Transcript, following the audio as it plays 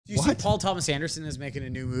Do you see Paul Thomas Anderson is making a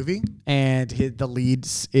new movie, and the lead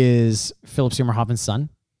is Philip Seymour Hoffman's son,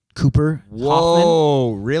 Cooper Hoffman?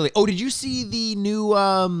 Whoa, really? Oh, did you see the new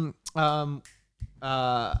I'm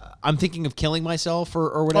thinking of killing myself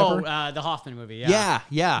or whatever? Oh, the Hoffman movie. Yeah.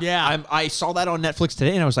 Yeah. I saw that on Netflix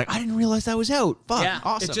today, and I was like, I didn't realize that was out. Fuck, Yeah,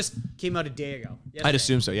 awesome. it just came out a day ago. Yesterday. I'd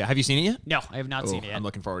assume so, yeah. Have you seen it yet? No, I have not seen it yet. I'm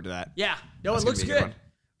looking forward to that. Yeah. No, That's it looks gonna be a good.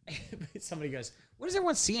 good Somebody goes, what does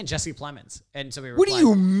everyone see in Jesse Plemons? And somebody What replied, do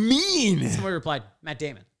you mean? Somebody replied, Matt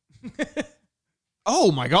Damon.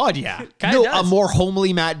 Oh my God, yeah. Kinda a does. more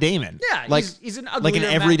homely Matt Damon. Yeah, like he's an uglier like an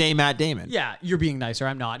everyday Matt Damon. Yeah, you're being nicer.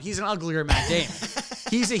 I'm not. He's an uglier Matt Damon.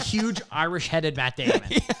 He's a huge Irish-headed Matt Damon.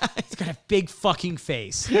 He's got a big fucking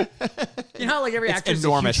face. You know how like every actor has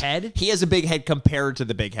a huge head? He has a big head compared to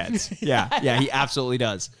the big heads. Yeah, he absolutely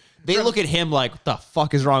does. They look at him like, what the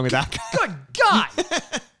fuck is wrong with that guy? Good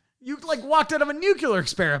God. You like walked out of a nuclear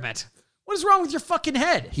experiment. What is wrong with your fucking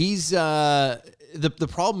head? He's the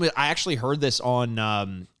problem is I actually heard this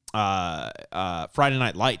on Friday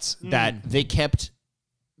Night Lights that they kept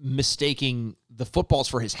mistaking the footballs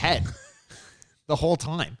for his head the whole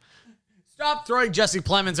time. Stop throwing Jesse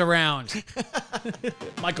Plemons around.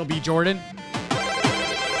 Michael B. Jordan.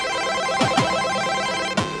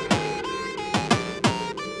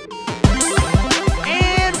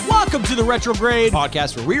 Welcome to the Retrograde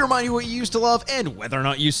Podcast where we remind you what you used to love and whether or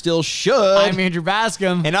not you still should. I'm Andrew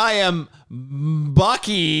Bascom. And I am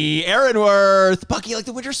Bucky Aaronworth. Bucky like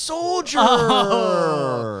the Winter Soldier.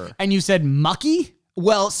 Oh. And you said Mucky?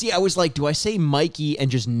 Well, see, I was like, do I say Mikey and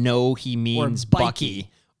just know he means Bucky?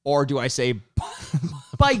 Or do I say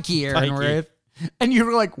Bikey Aaronworth? And you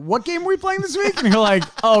were like, what game are we playing this week? And you're like,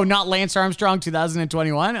 oh, not Lance Armstrong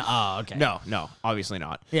 2021? Oh, okay. No, obviously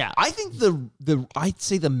not. Yeah. I think I'd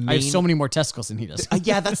say the main... I have so many more testicles than he does.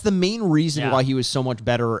 Yeah, that's the main reason why he was so much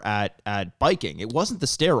better at biking. It wasn't the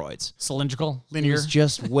steroids. Cylindrical, It linear. was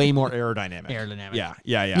just way more aerodynamic.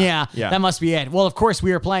 Yeah, that must be it. Well, of course,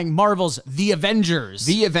 we are playing Marvel's The Avengers.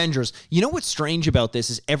 The Avengers. You know what's strange about this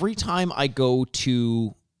is every time I go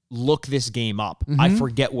to look this game up, I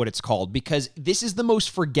forget what it's called because this is the most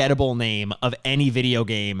forgettable name of any video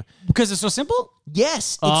game. Because it's so simple?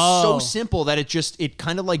 Yes, it's so simple that it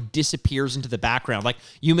kind of like disappears into the background. Like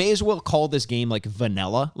you may as well call this game like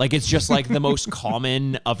vanilla. Like it's just like the most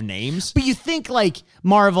common of names. But you think like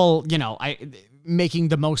Marvel, making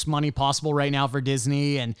the most money possible right now for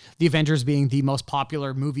Disney and the Avengers being the most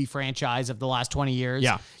popular movie franchise of the last 20 years.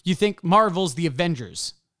 Yeah. You think Marvel's The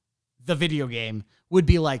Avengers, the video game, would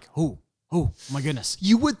be like, oh my goodness.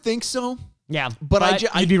 You would think so. Yeah, but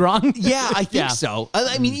you'd be wrong. Yeah, I think so.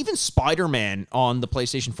 I mean, even Spider-Man on the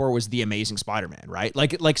PlayStation 4 was The Amazing Spider-Man, right?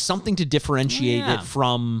 Like something to differentiate it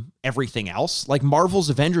from everything else. Like Marvel's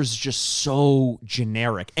Avengers is just so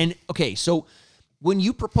generic. And okay, so when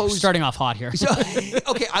you propose starting off hot here.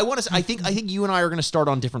 Okay, I think you and I are going to start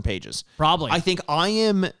on different pages. Probably. I think I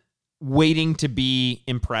am waiting to be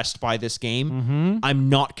impressed by this game. I'm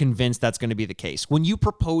not convinced that's going to be the case. When you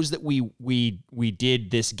proposed that we did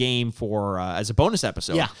this game for as a bonus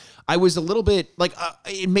episode, I was a little bit like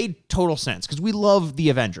it made total sense because we love the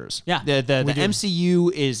Avengers. Yeah, the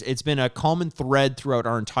MCU it's been a common thread throughout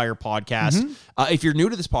our entire podcast. If you're new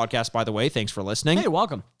to this podcast, by the way, thanks for listening. Hey,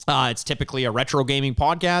 welcome. It's typically a retro gaming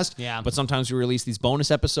podcast, but sometimes we release these bonus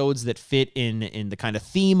episodes that fit in the kind of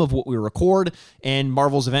theme of what we record. And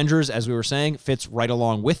Marvel's Avengers, as we were saying, fits right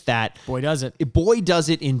along with that. Boy, does it. Boy, does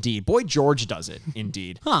it indeed. Boy, George does it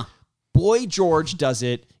indeed. Huh. Boy, George does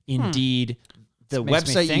it indeed. The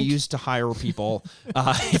website you use to hire people.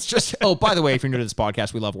 It's just, oh, by the way, if you're new to this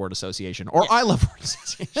podcast, we love word association, or I love word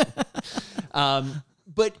association.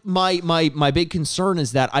 But my big concern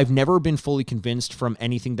is that I've never been fully convinced from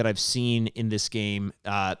anything that I've seen in this game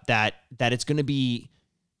that it's going to be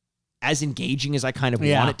as engaging as I kind of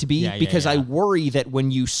want it to be, because I worry that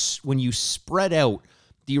when you spread out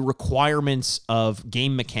the requirements of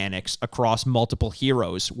game mechanics across multiple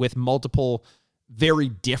heroes with multiple very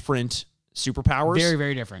different superpowers, very,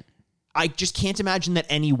 very different, I just can't imagine that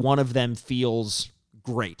any one of them feels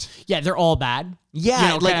great. Yeah, they're all bad.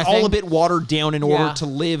 Yeah, like all a bit watered down in order to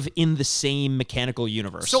live in the same mechanical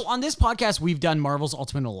universe. So on this podcast, we've done Marvel's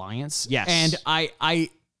Ultimate Alliance. Yes. And I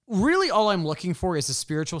really all I'm looking for is a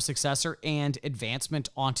spiritual successor and advancement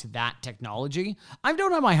onto that technology. I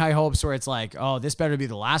don't have my high hopes where it's like, oh, this better be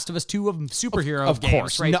the Last of Us 2 of superhero of games,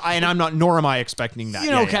 course. right? No, and I'm not, nor am I expecting that.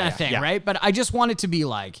 Kind of thing, right? But I just want it to be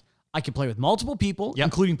like, I can play with multiple people,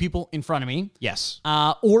 including people in front of me. Yes.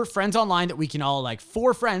 Or friends online that we can all, like,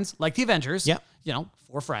 4 friends, like the Avengers. Yep.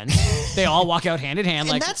 4 friends. They all walk out hand in hand. And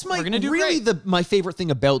like, that's we're going to do great. My favorite thing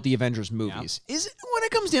about the Avengers movies is when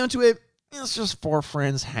it comes down to it, It's just 4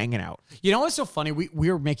 friends hanging out. You know what's so funny?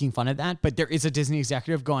 We were making fun of that, but there is a Disney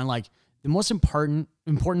executive going like, the most important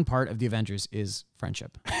part of the Avengers is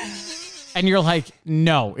friendship. And you're like,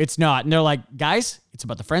 no, it's not. And they're like, guys, it's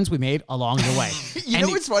about the friends we made along the way. You know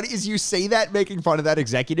what's funny is you say that making fun of that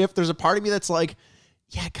executive. There's a part of me that's like,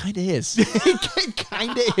 yeah, it kind of is. It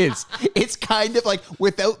kind of is. It's kind of like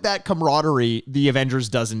without that camaraderie, the Avengers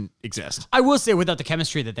doesn't exist. I will say without the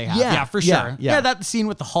chemistry that they have. Yeah, for sure. Yeah, that scene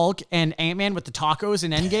with the Hulk and Ant-Man with the tacos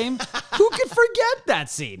in Endgame. Who could forget that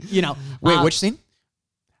scene? You know. Wait, which scene?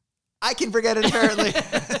 I can forget it apparently.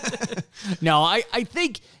 No, I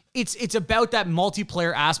think it's about that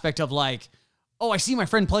multiplayer aspect of like, oh, I see my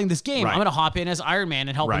friend playing this game. Right. I'm going to hop in as Iron Man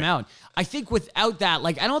and help him out. I think without that,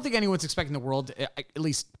 like, I don't think anyone's expecting the world, at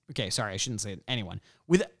least, okay, sorry, I shouldn't say anyone.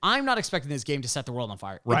 I'm not expecting this game to set the world on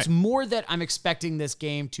fire. Right. It's more that I'm expecting this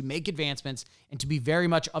game to make advancements and to be very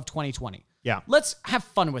much of 2020. Yeah. Let's have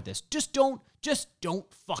fun with this. Just don't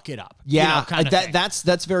fuck it up. Yeah, kind of thing.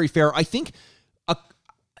 that's very fair. I think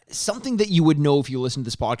something that you would know if you listen to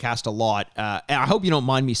this podcast a lot, and I hope you don't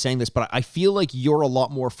mind me saying this, but I feel like you're a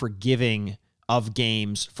lot more forgiving of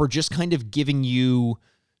games for just kind of giving you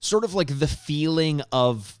sort of like the feeling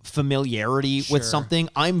of familiarity with something.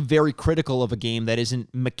 I'm very critical of a game that isn't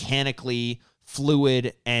mechanically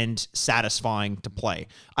fluid and satisfying to play.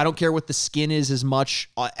 I don't care what the skin is as much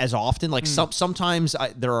as often. Like sometimes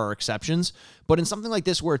there are exceptions, but in something like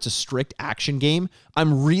this where it's a strict action game,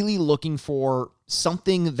 I'm really looking for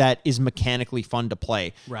something that is mechanically fun to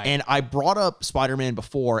play. Right. And I brought up Spider-Man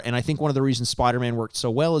before, and I think one of the reasons Spider-Man worked so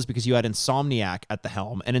well is because you had Insomniac at the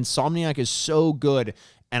helm, and Insomniac is so good,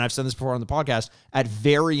 and I've said this before on the podcast, at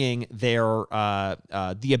varying their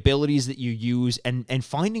the abilities that you use and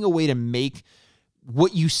finding a way to make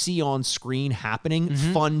what you see on screen happening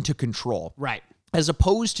fun to control. Right. As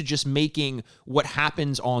opposed to just making what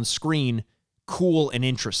happens on screen cool and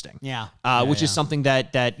interesting. Which is something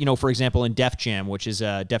that, you know, for example, in Def Jam, which is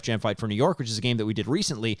Def Jam Fight for New York, which is a game that we did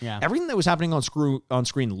recently, everything that was happening on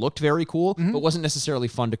screen looked very cool, but wasn't necessarily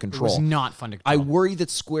fun to control. It was not fun to control. I worry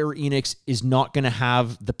that Square Enix is not going to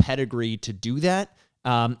have the pedigree to do that.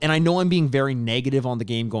 And I know I'm being very negative on the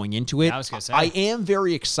game going into it. Yeah, I was going to say. I am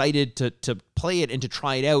very excited to play it and to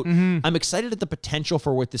try it out. I'm excited at the potential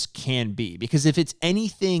for what this can be, because if it's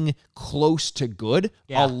anything close to good,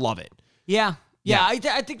 I'll love it. Yeah,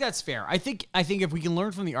 I think that's fair. I think if we can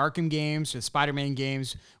learn from the Arkham games, the Spider-Man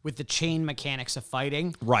games, with the chain mechanics of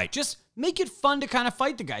fighting, just make it fun to kind of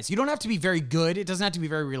fight the guys. You don't have to be very good. It doesn't have to be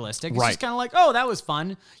very realistic. It's just kind of like, oh, that was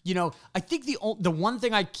fun. You know, I think the one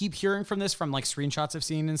thing I keep hearing from this, from like screenshots I've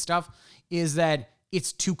seen and stuff, is that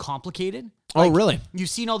it's too complicated. Like, oh, really? You've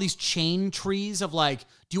seen all these chain trees of like,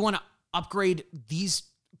 do you want to upgrade these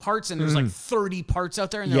parts, and there's like 30 parts out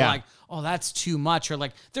there, and they're like, oh, that's too much, or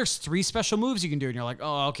like there's 3 special moves you can do, and you're like,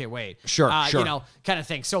 oh, okay, wait, sure, you know, kind of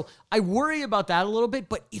thing. So I worry about that a little bit,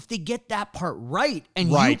 but if they get that part right and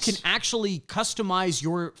you can actually customize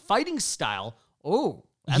your fighting style,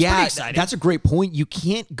 that's pretty exciting. That's a great point. You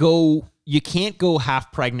can't go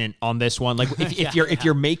half pregnant on this one. Like if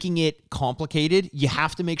you're making it complicated, you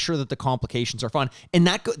have to make sure that the complications are fun. And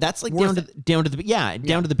that's like down to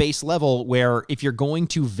the base level, where if you're going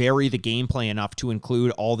to vary the gameplay enough to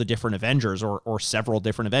include all the different Avengers or several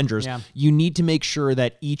different Avengers, you need to make sure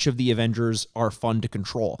that each of the Avengers are fun to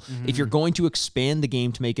control. If you're going to expand the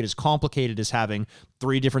game to make it as complicated as having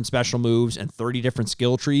 3 different special moves and 30 different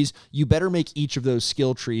skill trees, you better make each of those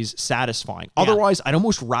skill trees satisfying. Otherwise, I'd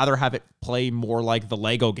almost rather have it play more like the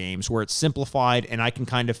Lego games, where it's simplified and I can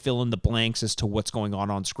kind of fill in the blanks as to what's going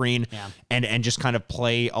on screen and just kind of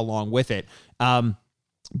play along with it.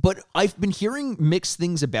 But I've been hearing mixed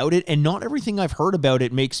things about it, and not everything I've heard about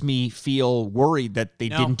it makes me feel worried that they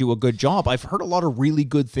didn't do a good job. I've heard a lot of really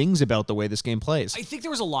good things about the way this game plays. I think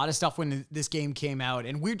there was a lot of stuff when this game came out,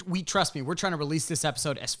 and we trust me, we're trying to release this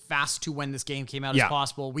episode as fast to when this game came out as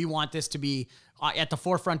possible. We want this to be at the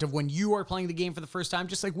forefront of when you are playing the game for the first time,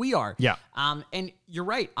 just like we are. And you're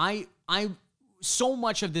right. So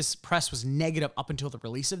much of this press was negative up until the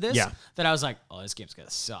release of this that I was like, oh, this game's gonna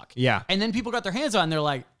suck. And then people got their hands on it, and they're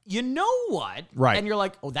like, you know what? And you're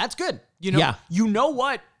like, oh, that's good. You know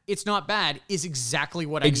what? It's not bad is exactly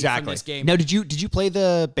what I need from this game. Now, did you play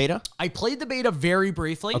the beta? I played the beta very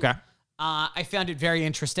briefly. Okay. I found it very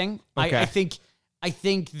interesting. Okay. I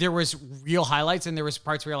think there was real highlights, and there was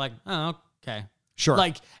parts where you're like, oh, okay. Sure.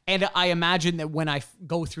 Like, and I imagine that when I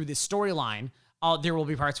go through this storyline, there will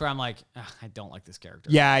be parts where I'm like, I don't like this character.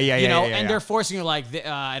 You know, and they're forcing you like,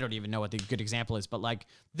 I don't even know what the good example is, but like,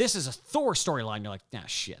 this is a Thor storyline. You're like,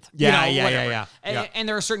 shit. Yeah. And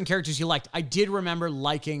there are certain characters you liked. I did remember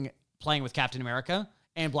liking playing with Captain America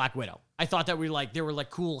and Black Widow. I thought that they were like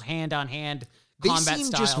cool hand-on-hand combat They seem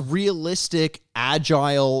style. just realistic,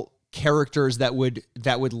 agile characters that would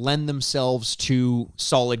lend themselves to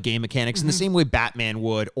solid game mechanics in the same way Batman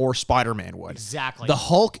would or Spider-Man would. Exactly. The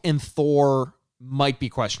Hulk and Thor might be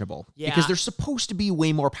questionable because Yeah. they're supposed to be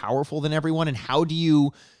way more powerful than everyone. And how do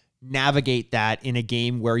you navigate that in a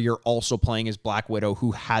game where you're also playing as Black Widow,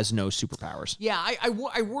 who has no superpowers? Yeah, I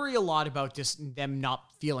worry a lot about them not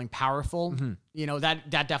feeling powerful. You know, that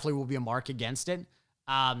definitely will be a mark against it.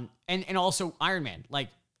 And also Iron Man, like,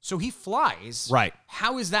 so he flies. Right.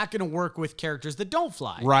 How is that going to work with characters that don't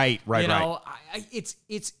fly? Right. You know, it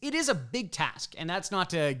is a big task, and that's not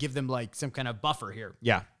to give them like some kind of buffer here.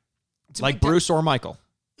 Yeah. It's a Like big Bruce or Michael.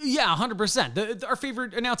 Yeah, 100%. Our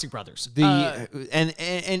favorite announcing brothers.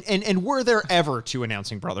 And were there ever two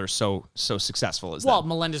announcing brothers so successful as well, them?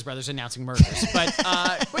 Melendez brothers announcing murders, but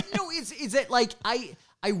no, is that like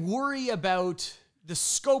I worry about the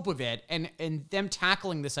scope of it and them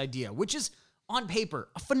tackling this idea, which is on paper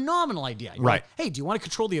a phenomenal idea. You're Right. like, hey, do you want to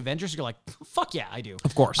control the Avengers? You're like, fuck yeah, I do.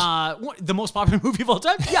 Of course. The most popular movie of all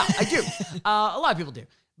time? Yeah, I do. A lot of people do,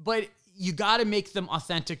 but you got to make them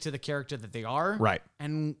authentic to the character that they are. Right.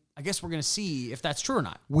 And I guess we're going to see if that's true or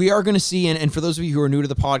not. We are going to see, and for those of you who are new to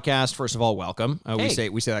the podcast, first of all, welcome. Hey.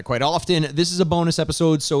 We say that quite often. This is a bonus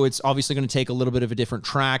episode, so it's obviously going to take a little bit of a different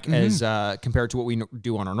track as compared to what we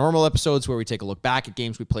do on our normal episodes, where we take a look back at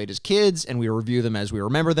games we played as kids and we review them as we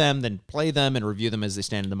remember them, then play them and review them as they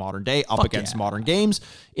stand in the modern day up against modern games.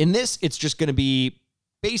 In this, it's just going to be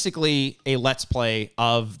basically a let's play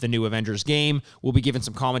of the new Avengers game. We'll be given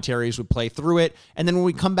some commentaries, we'll play through it, and then when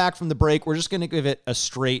we come back from the break, we're just going to give it a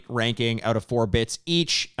straight ranking out of 4 bits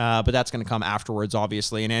each, but that's going to come afterwards,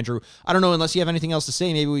 obviously. And Andrew, I don't know, unless you have anything else to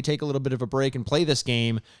say, maybe we take a little bit of a break and play this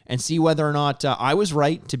game and see whether or not I was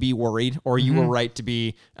right to be worried or you were right to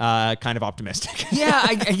be kind of optimistic.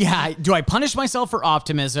 Yeah. Do I punish myself for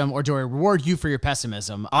optimism or do I reward you for your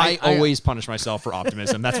pessimism? I always punish myself for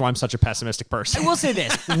optimism. That's why I'm such a pessimistic person. I will say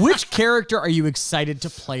this. Which character are you excited to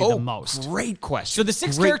play the most? Great question. So the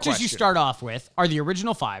 6 characters you start off with are the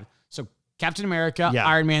original 5. So Captain America, Yeah.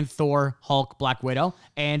 Iron Man, Thor, Hulk, Black Widow,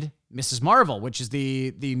 and Mrs. Marvel, which is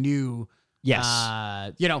the new... Yes.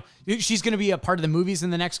 She's going to be a part of the movies in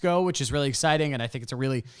the next go, which is really exciting, and I think it's a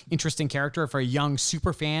really interesting character for a young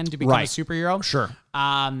super fan to become a superhero. Sure.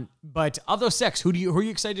 But of those 6, who are you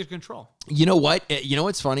excited to control? You know what? You know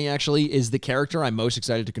what's funny, actually, is the character I'm most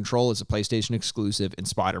excited to control is a PlayStation exclusive in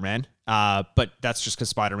Spider-Man. But that's just because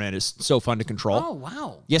Spider-Man is so fun to control. Oh,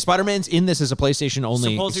 wow. Yeah, Spider-Man's in this as a PlayStation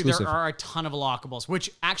only Supposedly exclusive. there are a ton of unlockables, which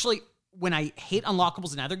actually, when I hate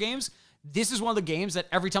unlockables in other games, this is one of the games that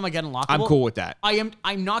every time I get unlockable, I'm cool with that. I'm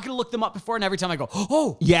not going to look them up before, and every time I go,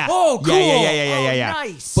 oh, Yeah. oh, cool. Yeah.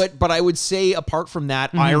 Nice. But I would say, apart from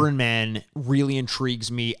that, Iron Man really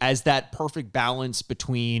intrigues me as that perfect balance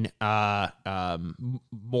between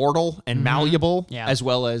mortal and malleable, as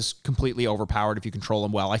well as completely overpowered if you control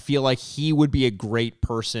him well. I feel like he would be a great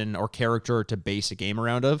person or character to base a game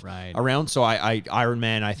around. So Iron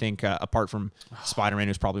Man, I think, apart from Spider-Man,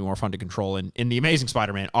 who's probably more fun to control in the Amazing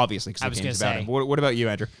Spider-Man, obviously, because the game's about him. What about you,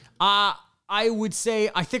 Andrew? I would say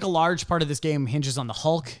I think a large part of this game hinges on the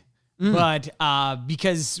Hulk, but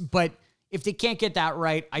if they can't get that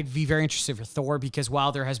right, I'd be very interested for Thor, because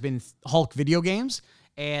while there has been Hulk video games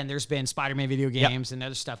and there's been Spider-Man video games and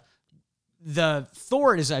other stuff, the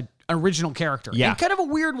Thor is an original character, and kind of a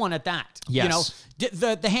weird one at that. Yes.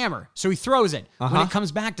 The hammer, so he throws it. When it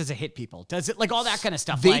comes back, does it hit people? Does it, like, all that kind of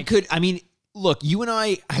stuff? Look, you and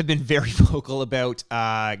I have been very vocal about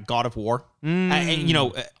God of War,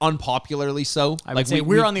 and, unpopularly so. I would say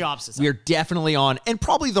we're on the opposite side. We're definitely on, and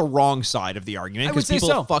probably the wrong side of the argument, because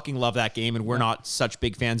people fucking love that game, and we're not such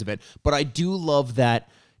big fans of it. But I do love that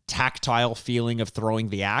tactile feeling of throwing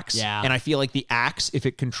the axe. Yeah. And I feel like the axe, if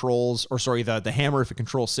it controls, the hammer, if it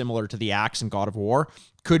controls similar to the axe in God of War,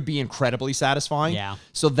 could be incredibly satisfying. Yeah.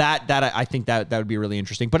 So that I think that would be really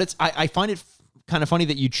interesting. But I find it kind of funny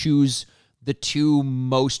that you choose the 2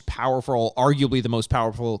 most powerful, arguably the most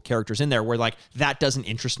powerful characters in there, where like that doesn't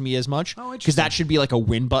interest me as much, because that should be like a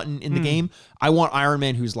win button in the game. I want Iron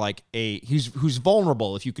Man, who's like who's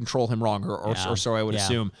vulnerable if you control him wrong, or so I would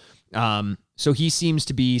assume. So he seems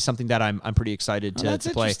to be something that I'm pretty excited to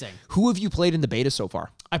play. Who have you played in the beta so far?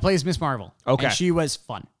 I play as Miss Marvel. Okay, and she was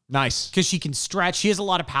fun. Nice. Because she can stretch. She has a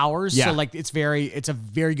lot of powers. Yeah. So like it's a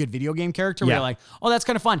very good video game character where you're like, oh, that's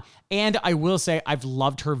kind of fun. And I will say I've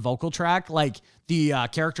loved her vocal track. Like the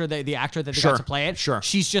character, the actor that they got to play it. Sure.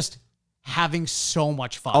 She's just having so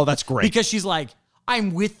much fun. Oh, that's great. Because she's like,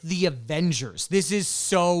 I'm with the Avengers. This is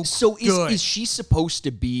so good. Is she supposed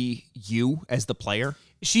to be you as the player?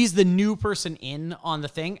 she's the new person in on the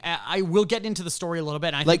thing. I will get into the story a little bit.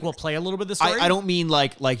 And I think we'll play a little bit of the story. I don't mean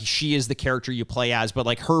like she is the character you play as, but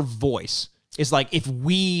like her voice is like if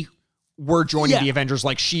we were joining the Avengers,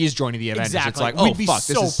 like she is joining the Avengers. Exactly. It's like, we'd be fuck,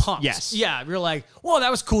 so this is pumped. Yes. Yeah. We're like, whoa,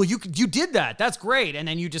 that was cool. You did that. That's great. And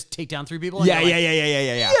then you just take down 3 people. And Yeah.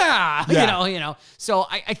 You know. So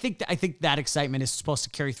I think that excitement is supposed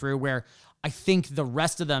to carry through. Where I think the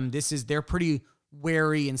rest of them, they're pretty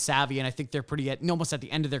wary and savvy, and I think they're pretty almost at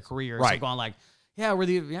the end of their careers. Right. Going like, we're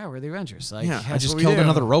the Avengers. Like, I just killed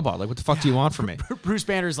another robot. Like, what the fuck do you want from me? Bruce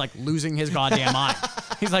Banner's like losing his goddamn mind.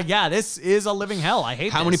 He's like, this is a living hell. I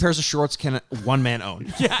hate How many pairs of shorts can one man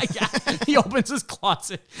own? Yeah. He opens his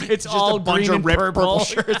closet. It's just all a bunch green of and ripped purple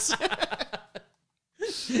shirts.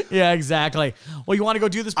 Yeah, exactly. Well, you want to go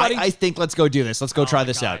do this, buddy? I think let's go do this. Let's go try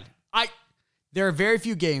this out. There are very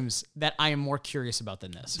few games that I am more curious about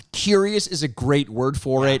than this. Curious is a great word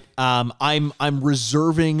for it. I'm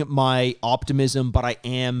reserving my optimism, but I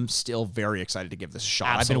am still very excited to give this a shot.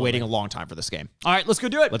 Absolutely. I've been waiting a long time for this game. All right, let's go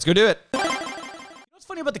do it. Let's go do it. You know what's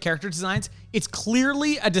funny about the character designs? It's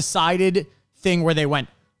clearly a decided thing where they went,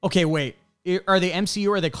 okay, wait, are they MCU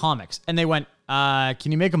or are they comics? And they went, can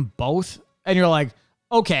you make them both? And you're like,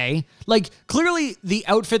 okay. Like, clearly the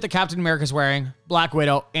outfit that Captain America's wearing, Black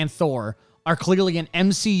Widow, and Thor are clearly an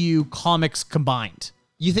MCU comics combined.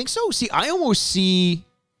 You think so? See, I almost see,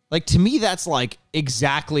 like, to me, that's like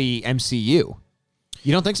exactly MCU.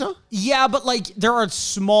 You don't think so? Yeah, but like there are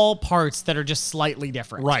small parts that are just slightly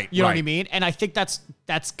different. Right. You know what I mean? And I think that's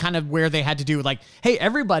kind of where they had to do like, hey,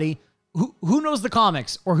 everybody who knows the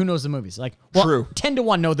comics or who knows the movies? Like, well, True.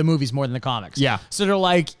 10-1 know the movies more than the comics. Yeah. So they're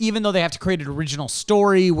like, even though they have to create an original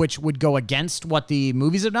story, which would go against what the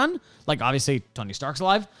movies have done, like obviously Tony Stark's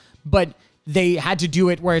alive, but they had to do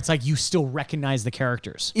it where it's like you still recognize the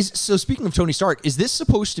characters. So speaking of Tony Stark, is this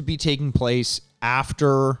supposed to be taking place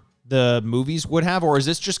after the movies would have, or is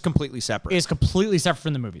this just completely separate? It's completely separate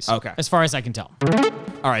from the movies. Okay. As far as I can tell.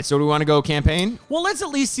 All right, so do we want to go campaign? Well, let's at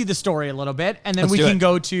least see the story a little bit, and then Let's we do can it.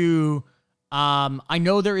 go to, I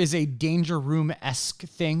know there is a Danger Room-esque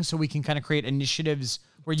thing, so we can kind of create initiatives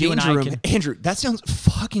where you and I can... Andrew, that sounds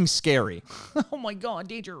fucking scary. Oh my God,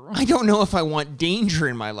 Danger Room. I don't know if I want danger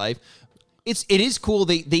in my life. It is cool.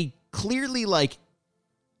 They clearly like.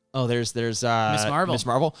 Oh, there's Miss Marvel. Miss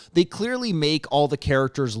Marvel. They clearly make all the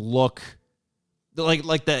characters look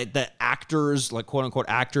like the actors, like quote unquote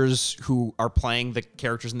actors who are playing the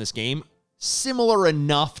characters in this game, similar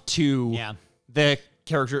enough to the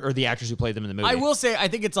character or the actors who played them in the movie. I will say, I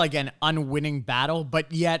think it's like an unwinning battle,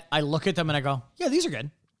 but yet I look at them and I go, yeah, these are good.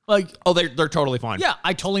 Like, oh, they're totally fine. yeah,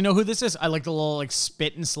 I totally know who this is. I like the little like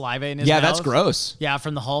spit and saliva in his mouth. That's gross. Yeah,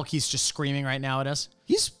 from the Hulk, he's just screaming right now at us.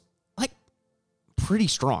 He's like pretty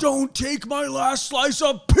strong. Don't take my last slice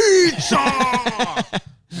of pizza.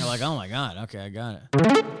 You're like, oh my God, okay, I got it.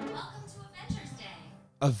 Welcome to Avengers Day.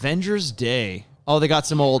 Avengers Day. Oh, they got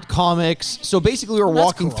some old comics. So basically, we're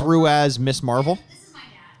walking cool. through as Miss Marvel. This is my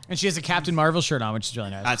dad. And she has a Captain Marvel shirt on, which is really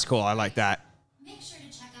nice. That's cool. I like that. Make sure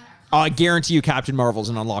to check out our I guarantee you Captain Marvel's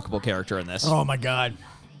an unlockable character in this. Oh my God.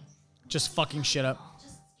 Just fucking shit up.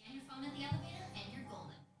 Just scan your phone at the elevator and you're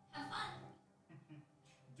golden. Have fun.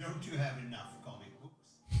 Don't you have enough comic books?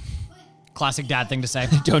 Classic dad thing to say.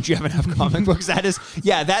 Don't you have enough comic books? That is,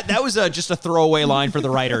 yeah, that was just a throwaway line for the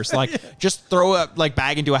writers. Like, just throw a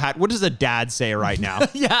bag into a hat. What does a dad say right now?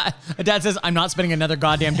 Yeah. A dad says, I'm not spending another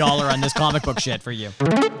goddamn dollar on this comic book shit for you.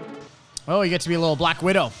 Oh, you get to be a little Black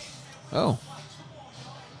Widow. Oh.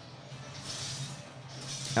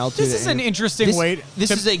 This is an interesting way. This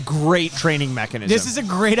is a great training mechanism. This is a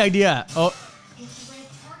great idea. Oh, It's the way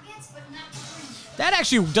Thor gets, but not green. that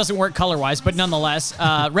actually doesn't work color-wise, but nonetheless,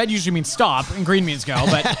 red usually means stop and green means go.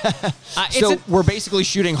 But so we're basically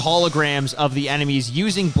shooting holograms of the enemies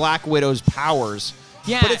using Black Widow's powers.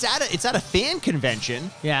 Yeah. But it's at a fan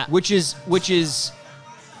convention. Yeah. Which is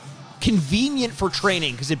convenient for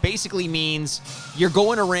training because it basically means you're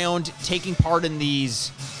going around taking part in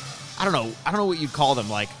these. I don't know what you'd call them,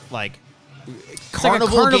 like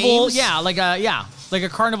carnival games. Yeah, like a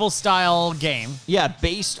carnival style game. Yeah,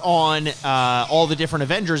 based on all the different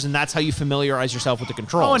Avengers, and that's how you familiarize yourself with the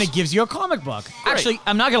controls. Oh, and it gives you a comic book. Actually,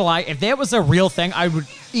 I'm not gonna lie. If that was a real thing, I would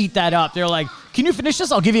eat that up. They're like, "Can you finish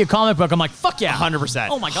this? I'll give you a comic book." I'm like, "Fuck yeah, 100%.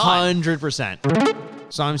 Oh my God, 100%.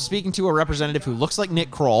 So I'm speaking to a representative who looks like Nick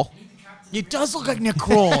Kroll. it does look like Nick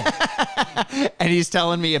Kroll." And he's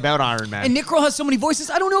telling me about Iron Man. And Nick Kroll has so many voices.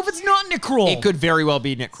 I don't know if it's not Nick Kroll. It could very well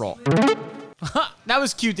be Nick Kroll. That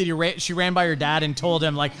was cute that she ran by her dad and told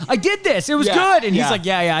him, like, I did this. It was good. And he's like,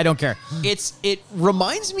 yeah, I don't care. It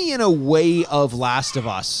reminds me in a way of Last of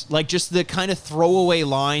Us. Like, just the kind of throwaway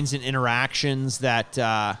lines and interactions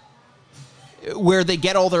that... where they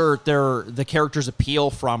get all the characters'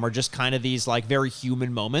 appeal from are just kind of these, like, very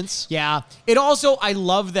human moments. Yeah. It also... I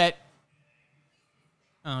love that...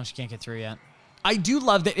 Oh, she can't get through yet. I do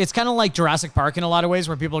love that it's kind of like Jurassic Park in a lot of ways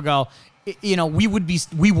where people go... You know, we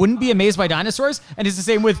wouldn't be amazed by dinosaurs, and it's the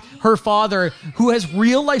same with her father, who has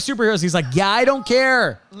real life superheroes. He's like, yeah, I don't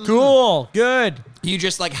care. Cool, good. You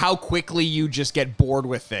just like how quickly you just get bored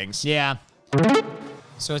with things. Yeah.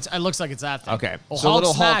 So it looks like it's that thing. Okay. Oh, so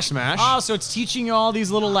little Hulk smash. Oh, so it's teaching you all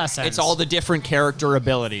these little lessons. It's all the different character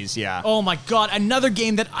abilities. Yeah. Oh my God, another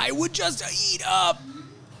game that I would just eat up.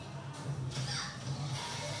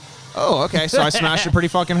 Oh, okay. So I smashed it pretty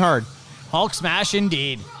fucking hard. Hulk smash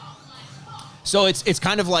indeed. So it's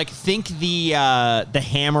kind of like think the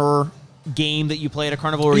hammer game that you play at a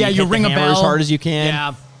carnival where you hit ring the a hammer bell as hard as you can.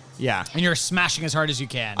 Yeah. Yeah. And you're smashing as hard as you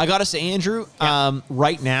can. I gotta say, Andrew,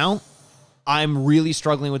 right now, I'm really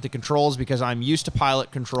struggling with the controls because I'm used to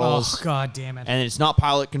pilot controls. Oh, God damn it. And it's not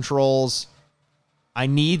pilot controls. I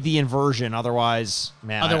need the inversion, otherwise,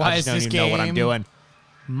 man, I just don't even know what I'm doing.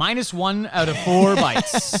 -1 out of 4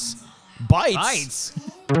 bites. Bites?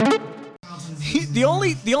 The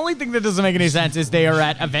only thing that doesn't make any sense is they are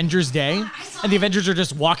at Avengers Day, and the Avengers are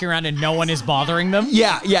just walking around and no one is bothering them.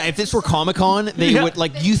 Yeah. If this were Comic-Con, they would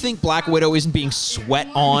like. You think Black Widow isn't being sweat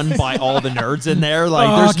on by all the nerds in there? Like,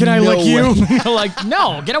 there's can I no lick you? way. Like,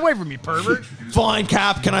 no, get away from me, pervert. Fine,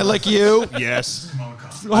 Cap. Can I lick you? Yes.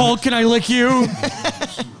 Oh, can I lick you?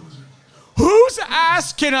 Whose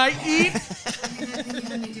ass can I eat?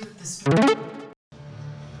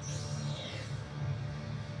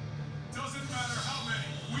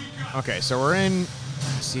 Okay, so we're in.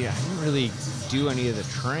 See, I didn't really do any of the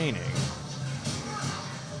training.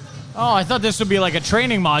 Oh, I thought this would be like a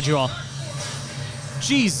training module.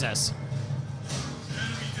 Jesus.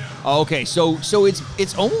 Okay, so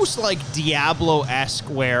it's almost like Diablo-esque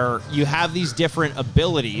where you have these different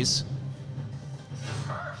abilities,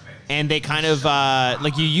 and they kind of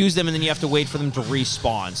like you use them and then you have to wait for them to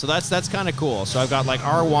respawn. So that's kind of cool. So I've got like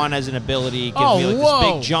R1 as an ability, gives me like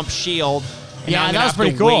this big jump shield. And Yeah, that was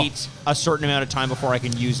pretty cool. cool. Wait a certain amount of time before I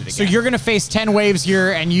can use it again. So you're going to face 10 waves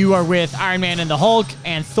here, and you are with Iron Man and the Hulk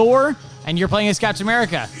and Thor, and you're playing as Captain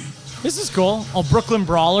America. This is cool. Oh, Brooklyn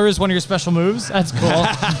Brawler is one of your special moves. That's cool.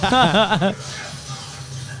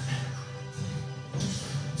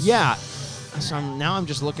 Yeah. So now I'm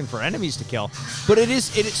just looking for enemies to kill. But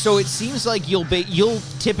so it seems like you'll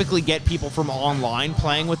typically get people from online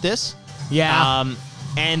playing with this. Yeah.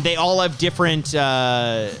 And they all have different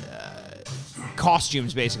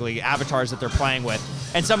costumes, basically, avatars that they're playing with.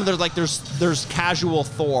 And some of them, like, there's casual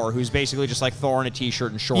Thor, who's basically just like Thor in a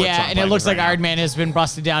t-shirt and shorts. Yeah, and it looks like Iron Man has been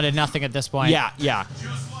busted down to nothing at this point. Yeah.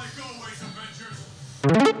 Just like always,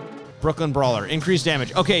 Avengers. Brooklyn Brawler, increased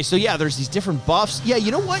damage. Okay, so yeah, there's these different buffs. Yeah, you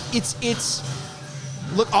know what? It's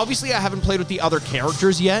look, obviously I haven't played with the other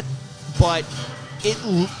characters yet, but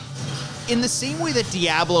in the same way that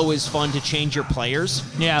Diablo is fun to change your players,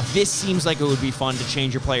 Yeah. this seems like it would be fun to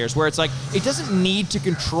change your players, where it's like, it doesn't need to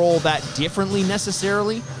control that differently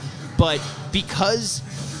necessarily, but because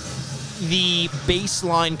the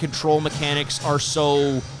baseline control mechanics are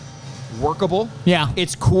so workable, Yeah.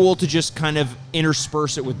 it's cool to just kind of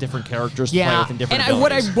intersperse it with different characters to play with in different and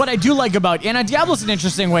abilities. what I do like about Diablo's an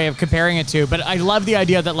interesting way of comparing it to, but I love the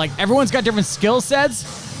idea that like everyone's got different skill sets,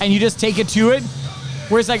 and you just take it to it.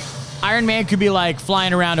 Whereas like Iron Man could be like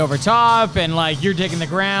flying around over top, and like you're taking the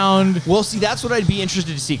ground. Well, see, that's what I'd be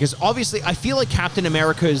interested to see, because obviously I feel like Captain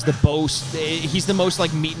America is he's the most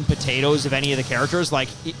like meat and potatoes of any of the characters, like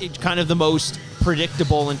it's kind of the most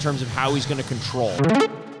predictable in terms of how he's going to control.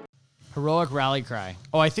 Heroic rally cry.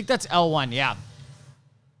 Oh, I think that's L1, yeah.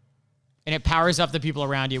 And it powers up the people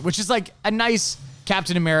around you, which is like a nice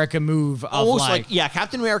Captain America move of Almost like, yeah,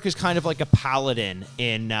 Captain America is kind of like a paladin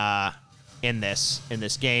in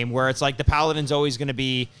this game, where it's like the paladin's always going to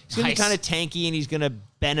be, he's going to be kind of tanky, and he's going to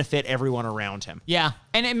benefit everyone around him. Yeah,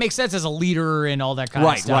 and it makes sense as a leader and all that kind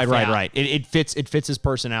of stuff. Right. It fits his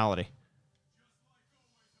personality.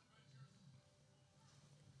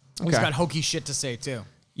 He's got hokey shit to say too.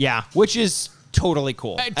 Yeah, which is totally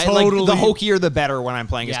cool. Totally. Like, the hokier the better when I'm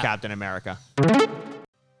playing as Yeah. Captain America.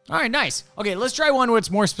 All right, nice. Okay, let's try one where it's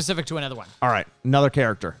more specific to another one. All right, another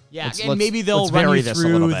character. Yeah, and maybe they'll run vary you this a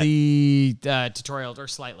little through bit. the tutorial or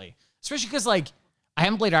slightly. Especially because, like, I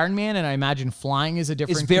haven't played Iron Man, and I imagine flying is a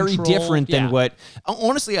different It's very control. different than Yeah. what...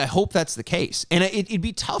 Honestly, I hope that's the case. And it'd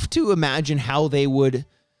be tough to imagine how they would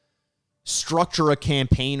structure a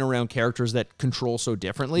campaign around characters that control so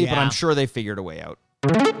differently, but Yeah. I'm sure they figured a way out.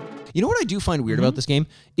 You know what I do find weird about this game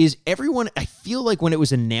is I feel like when it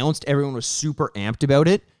was announced, everyone was super amped about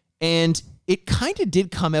it, and it kind of did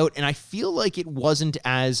come out, and I feel like it wasn't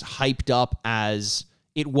as hyped up as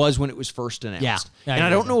it was when it was first announced. Yeah, And I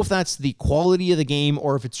don't know if that's the quality of the game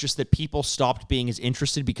or if it's just that people stopped being as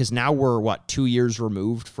interested because now we're, 2 years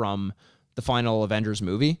removed from the final Avengers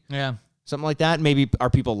movie? Yeah. Something like that. Maybe are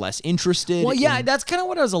people less interested? Well, yeah, that's kind of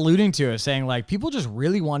what I was alluding to, is saying, like, people just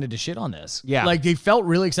really wanted to shit on this. Yeah. Like, they felt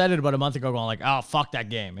really excited about a month ago going, like, oh, fuck that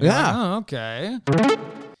game. And Yeah. you're like, oh, okay.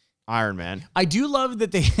 Iron Man. I do love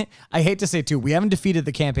that I hate to say, too, we haven't defeated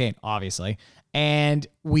the campaign, obviously, and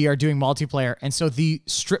we are doing multiplayer. And so the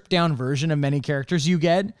stripped-down version of many characters you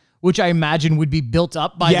get, which I imagine would be built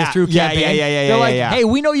up by the through campaign. They're like, hey,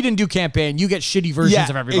 we know you didn't do campaign. You get shitty versions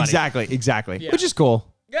of everybody. Exactly. Yeah. Which is cool.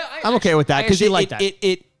 Yeah, I'm okay with that because it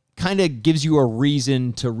it kind of gives you a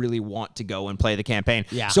reason to really want to go and play the campaign.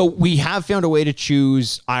 Yeah. So we have found a way to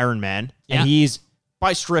choose Iron Man, and Yeah. he's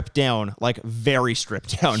by stripped down, like very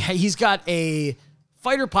stripped down. Yeah, he's got a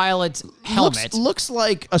fighter pilot helmet. Looks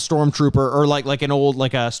like a stormtrooper or like an old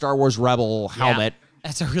like a Star Wars Rebel helmet.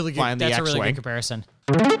 That's a really Flying good. the That's a really X-Wing. good comparison.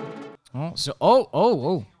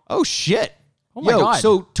 Oh, shit. Oh my God.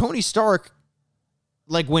 So Tony Stark,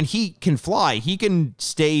 like when he can fly, he can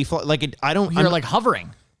stay You're like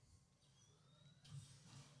hovering.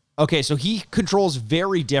 Okay, so he controls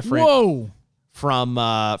very different Whoa.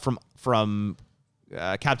 from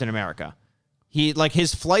Captain America. He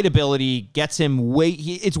his flight ability gets him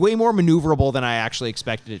it's way more maneuverable than I actually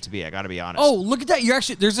expected it to be. I got to be honest. Oh, look at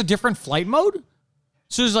that. There's a different flight mode?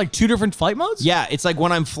 So there's like 2 different flight modes? Yeah, it's like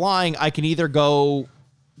when I'm flying, I can either go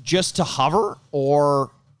just to hover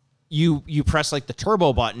or you press like the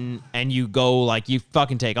turbo button and you go you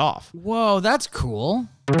fucking take off. Whoa, that's cool.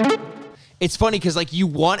 It's funny because you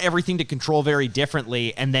want everything to control very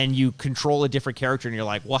differently, and then you control a different character, and you're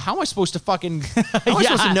like, well, how am I supposed to fucking? How am I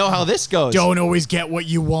supposed to know how this goes? Don't always get what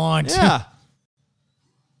you want. Yeah.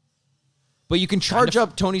 But you can charge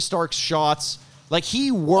up Tony Stark's shots.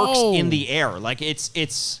 He works in the air.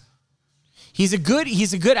 It's. He's a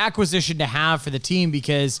good acquisition to have for the team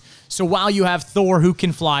because while you have Thor who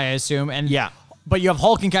can fly, I assume, but you have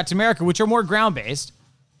Hulk and Captain America, which are more ground based.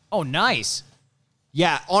 Oh, nice.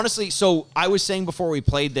 Yeah, honestly, so I was saying before we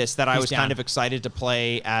played this that I was down. kind of excited to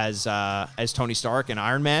play as Tony Stark and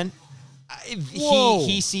Iron Man. Whoa.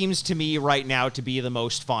 He seems to me right now to be the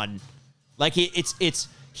most fun.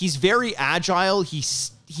 He's very agile.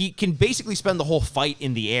 He can basically spend the whole fight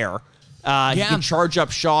in the air. He can charge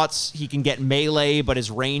up shots. He can get melee, but his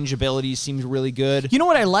range abilities seem really good. You know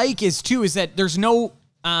what I like is that there's no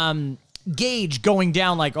gauge going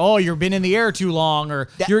down you've been in the air too long or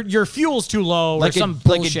your fuel's too low or some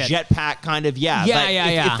bullshit. Like a jetpack kind of, yeah.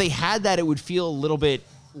 Yeah. If they had that, it would feel a little bit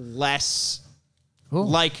less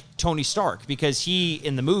like Tony Stark because he,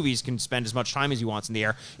 in the movies, can spend as much time as he wants in the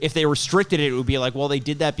air. If they restricted it, it would be they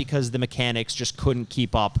did that because the mechanics just couldn't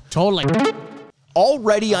keep up. Totally.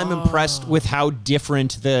 Already, I'm impressed with how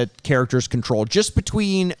different the characters control just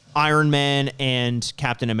between Iron Man and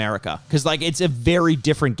Captain America. Because, it's a very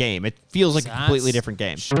different game. It feels like a completely different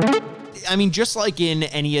game. I mean, just like in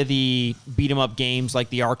any of the beat-em-up games, like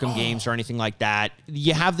the Arkham games or anything like that,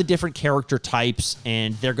 you have the different character types,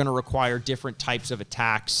 and they're going to require different types of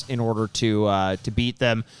attacks in order to beat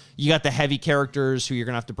them. You got the heavy characters who you're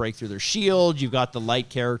going to have to break through their shield. You've got the light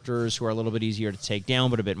characters who are a little bit easier to take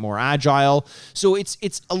down, but a bit more agile. So it's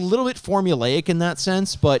a little bit formulaic in that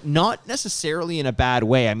sense, but not necessarily in a bad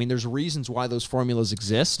way. I mean, there's reasons why those formulas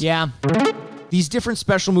exist. Yeah. These different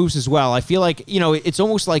special moves as well. I feel like, it's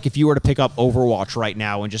almost like if you were to pick up Overwatch right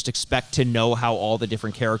now and just expect to know how all the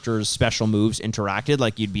different characters' special moves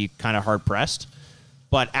interacted, you'd be kind of hard-pressed.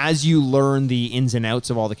 But as you learn the ins and outs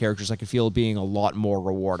of all the characters, I can feel it being a lot more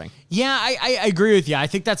rewarding. Yeah, I agree with you. I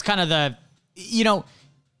think that's kind of the,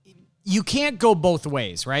 you can't go both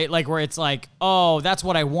ways, right? Where it's that's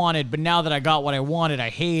what I wanted, but now that I got what I wanted, I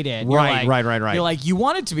hate it. Right. You're you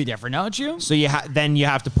want it to be different, don't you? So then you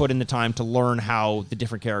have to put in the time to learn how the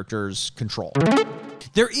different characters control.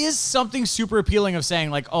 There is something super appealing of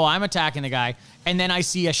saying I'm attacking the guy, and then I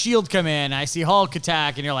see a shield come in, I see Hulk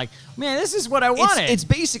attack, and you're like, man, this is what I wanted. It's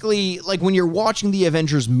basically like when you're watching the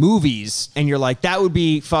Avengers movies, and you're like, that would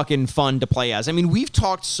be fucking fun to play as. I mean, we've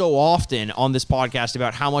talked so often on this podcast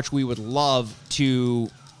about how much we would love to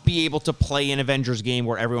be able to play an Avengers game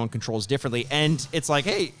where everyone controls differently, and it's like,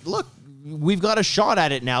 hey, look, we've got a shot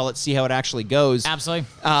at it now. Let's see how it actually goes. Absolutely.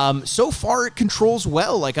 So far, it controls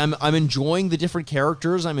well. Like I'm enjoying the different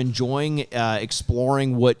characters. I'm enjoying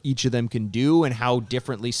exploring what each of them can do and how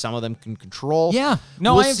differently some of them can control. Yeah.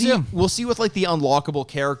 No, I am too. We'll see with like the unlockable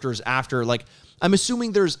characters after. Like I'm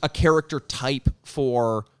assuming there's a character type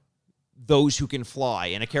for those who can fly,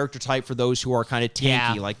 and a character type for those who are kind of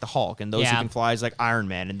tanky, like the Hulk, and those who can fly is like Iron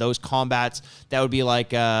Man, and those combats that would be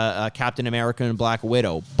like Captain America and Black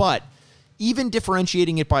Widow. But even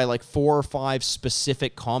differentiating it by like 4 or 5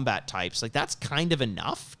 specific combat types, like that's kind of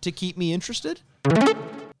enough to keep me interested.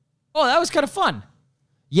 Oh, that was kind of fun.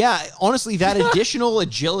 Yeah, honestly, that additional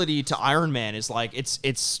agility to Iron Man is like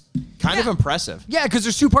it's kind of impressive. Yeah, because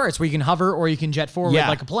there's 2 parts where you can hover or you can jet forward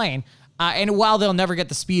like a plane. And while they'll never get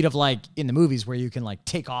the speed of like in the movies where you can like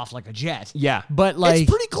take off like a jet. Yeah. But like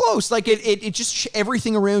it's pretty close. Like it just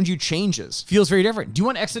everything around you changes. Feels very different. Do you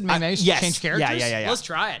want exit menus yes. to change characters? Yeah. Let's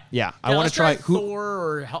try it. Yeah. I want to try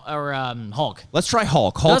Thor or Hulk. Let's try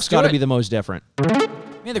Hulk. Hulk's got to be the most different.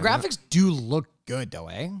 Man, the graphics do look good though,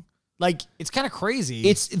 eh? Like, it's kind of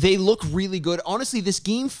crazy. They look really good. Honestly, this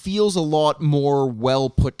game feels a lot more well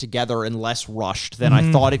put together and less rushed than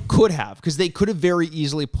I thought it could have, because they could have very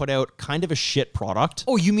easily put out kind of a shit product.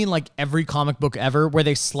 Oh, you mean like every comic book ever where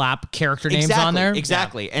they slap character names on there?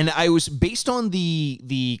 Exactly. Yeah. And I was, based on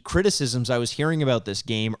the criticisms I was hearing about this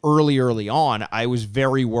game early on, I was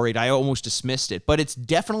very worried. I almost dismissed it, but it's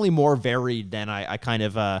definitely more varied than I kind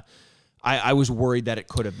of... I was worried that it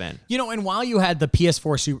could have been. You know, and while you had the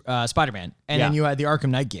PS4 Spider-Man, and then you had the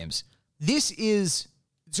Arkham Knight games, this is...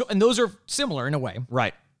 so, and those are similar in a way.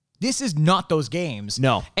 Right. This is not those games.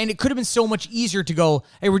 No. And it could have been so much easier to go,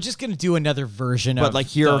 hey, we're just going to do another version of... But like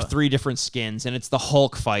here are 3 different skins, and it's the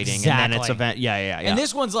Hulk fighting, and then it's event. Yeah. And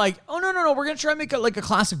this one's like, oh, no, we're going to try and make like a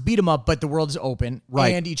classic beat 'em up, but the world is open.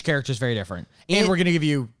 Right. And each character is very different. And we're going to give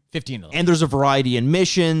you 15 of them. And there's a variety in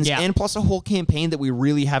missions, and plus a whole campaign that we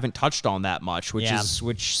really haven't touched on that much,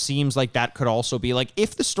 which seems like that could also be like,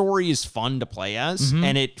 if the story is fun to play as,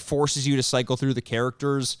 and it forces you to cycle through the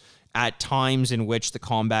characters at times in which the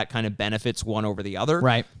combat kind of benefits one over the other.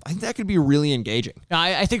 Right. I think that could be really engaging.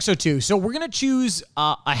 I think so too. So we're going to choose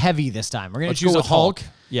a heavy this time. We're going to choose go a with Hulk.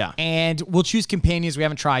 Yeah. And we'll choose companions we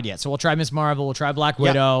haven't tried yet. So we'll try Miss Marvel, we'll try Black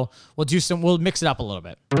Widow. We'll mix it up a little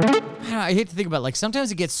bit. I hate to think about it. Like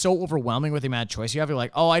sometimes it gets so overwhelming with the amount of choice you have. You're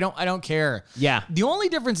like, oh, I don't care. Yeah. The only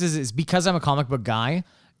difference is because I'm a comic book guy,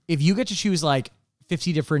 if you get to choose like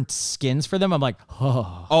 50 different skins for them, I'm like,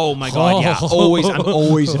 oh my God. Yeah. I'm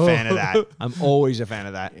always a fan of that. I'm always a fan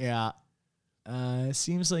of that. Yeah.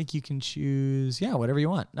 Seems like you can choose, whatever you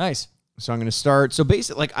want. Nice. So I'm going to start. So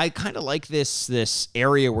basically, like, I kind of like this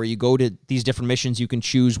area where you go to these different missions. You can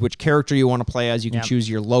choose which character you want to play as. You can choose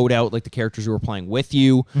your loadout, like the characters who are playing with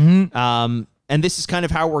you. And this is kind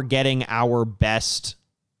of how we're getting our best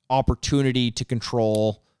opportunity to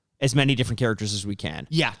control as many different characters as we can.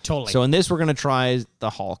 Yeah, totally. So in this, we're going to try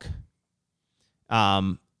the Hulk.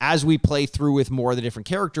 As we play through with more of the different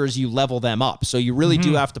characters, you level them up. So you really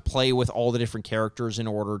do have to play with all the different characters in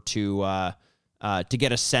order to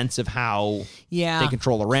get a sense of how they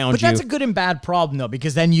control around you. But that's a good and bad problem, though,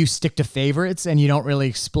 because then you stick to favorites and you don't really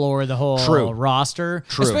explore the whole roster.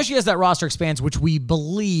 True. Especially as that roster expands, which we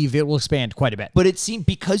believe it will expand quite a bit. But it seems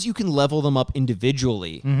because you can level them up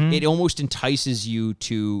individually, it almost entices you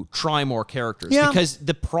to try more characters. Yeah. Because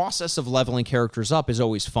the process of leveling characters up is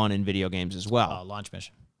always fun in video games as well. Launch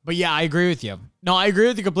mission. But yeah, I agree with you. No, I agree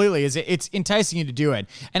with you completely. It's enticing you to do it.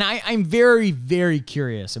 And I'm very, very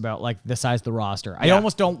curious about like the size of the roster. I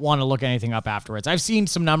almost don't want to look anything up afterwards. I've seen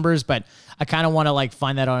some numbers, but I kind of want to like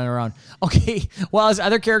find that on our own. Okay, well, as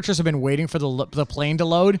other characters have been waiting for the plane to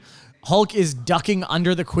load, Hulk is ducking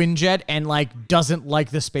under the Quinjet and like doesn't like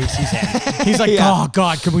the space he's in. He's like, oh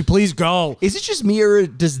God, can we please go? Is it just me, or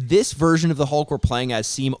does this version of the Hulk we're playing as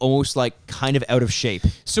seem almost like kind of out of shape?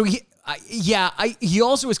 So he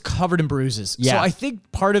also is covered in bruises. Yeah. So I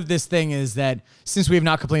think part of this thing is that since we have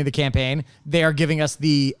not completed the campaign, they are giving us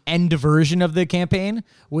the end version of the campaign,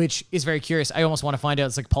 which is very curious. I almost want to find out.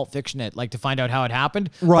 It's like Pulp Fiction it, like to find out how it happened.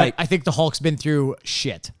 Right. But I think the Hulk's been through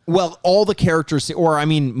shit. Well, all the characters, or I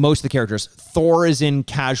mean, most of the characters. Thor is in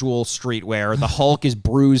casual streetwear. The Hulk is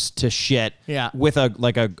bruised to shit. Yeah. With a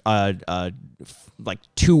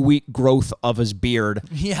 2-week growth of his beard.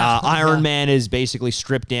 Yeah. Iron Man is basically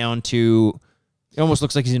stripped down to, it almost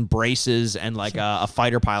looks like he's in braces and like a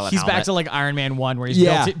fighter pilot He's helmet. back to like Iron Man 1 where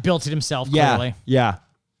he's built it himself clearly. Yeah.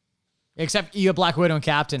 Except you have Black Widow and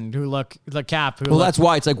Captain who look Cap. That's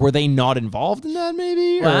why it's like, were they not involved in that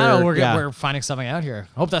maybe? Well, I don't know. We're finding something out here.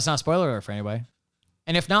 Hope that's not a spoiler alert for anybody.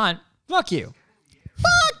 And if not, fuck you.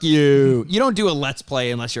 Fuck you. You don't do a Let's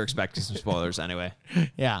Play unless you're expecting some spoilers anyway.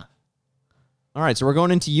 Yeah. All right, so we're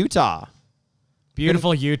going into Utah.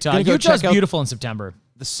 Beautiful Utah. Gonna go Utah's check out- beautiful in September.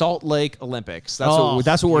 The Salt Lake Olympics. That's Oh,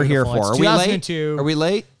 what we're here beautiful. for. It's Are we late? 2002. Are we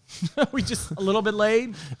late? We just a little bit late.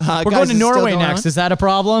 We're guys, going to is it still Norway going next. on? Is that a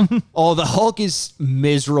problem? Oh, the Hulk is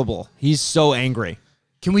miserable. He's so angry.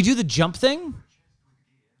 Can we do the jump thing?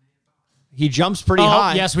 He jumps pretty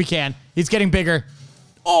high. Yes, we can. He's getting bigger.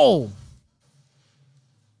 Oh.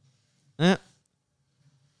 Eh.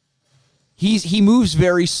 He moves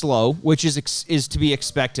very slow, which is to be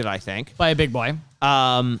expected, I think. By a big boy.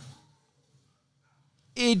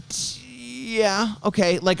 Yeah,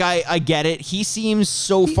 okay. Like, I get it. He seems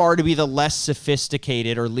so far to be the less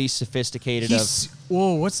sophisticated or least sophisticated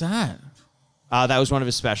Whoa, what's that? that was one of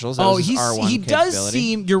his specials. That was his R1 he does capability.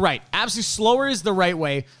 seem, you're right, absolutely slower is the right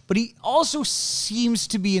way, but he also seems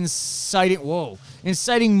to be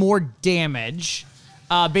inciting more damage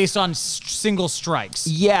based on single strikes.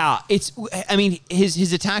 Yeah, I mean,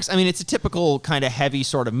 his attacks, I mean, it's a typical kind of heavy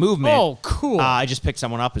sort of movement. Oh, cool. I just picked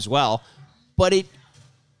someone up as well. But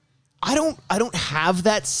I don't have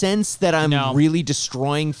that sense that I'm really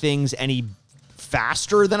destroying things any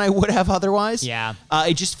faster than I would have otherwise. Yeah.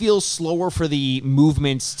 It just feels slower for the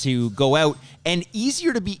movements to go out and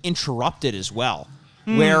easier to be interrupted as well.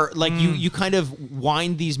 Where like you kind of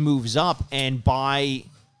wind these moves up, and by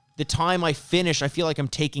the time I finish, I feel like I'm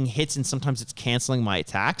taking hits and sometimes it's canceling my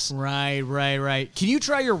attacks. Right. Can you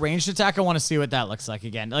try your ranged attack? I want to see what that looks like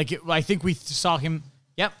again. Like I think we saw him.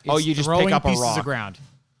 Yep. You just throwing pick up a pieces rock. of ground.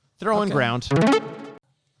 Throwing ground.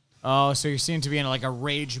 Oh, so you seem to be in like a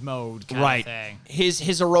rage mode kind of thing. His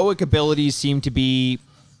heroic abilities seem to be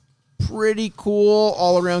pretty cool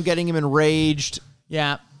all around, getting him enraged.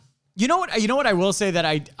 Yeah. You know what I will say that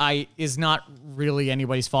I is not really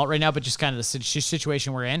anybody's fault right now, but just kind of the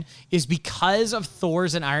situation we're in is because of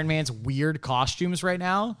Thor's and Iron Man's weird costumes right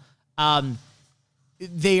now.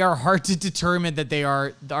 They are hard to determine that they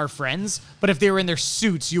are our friends, but if they were in their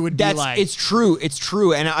suits, you would be like, it's true,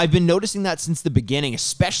 and I've been noticing that since the beginning,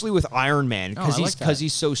 especially with Iron Man, because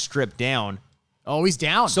he's so stripped down. Oh, he's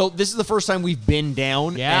down. So this is the first time we've been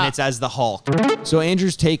down, Yeah. and it's as the Hulk. So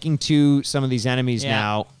Andrew's taking to some of these enemies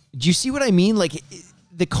now. Do you see what I mean? Like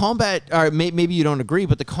the combat, or maybe you don't agree,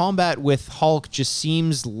 but the combat with Hulk just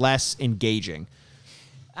seems less engaging.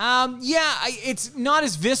 It's not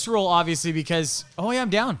as visceral, obviously, because I'm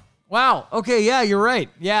down. Wow. Okay. Yeah, you're right.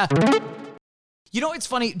 Yeah. You know, it's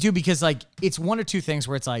funny, dude, because like it's one or two things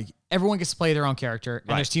where it's like everyone gets to play their own character,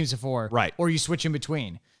 and there's teams of 4, right? Or you switch in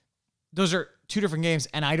between. Those are two different games,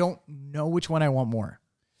 and I don't know which one I want more.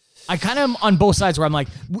 I kind of am on both sides where I'm like,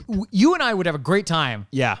 you and I would have a great time.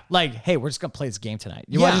 Yeah. Like, hey, we're just going to play this game tonight.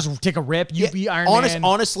 You want to just take a rip? You be Iron Man?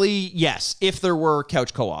 Honestly, yes. If there were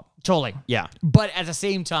couch co-op. Totally. Yeah. But at the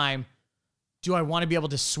same time, do I want to be able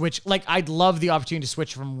to switch? Like, I'd love the opportunity to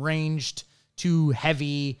switch from ranged to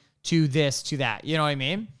heavy to this to that. You know what I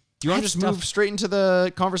mean? Do you want to just move straight into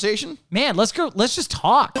the conversation? Man, let's go. Let's just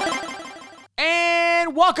talk.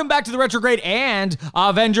 And welcome back to the Retrograde and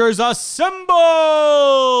Avengers Assemble!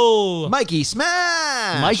 Mikey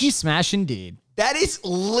Smash! Mikey Smash indeed. That is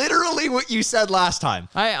literally what you said last time.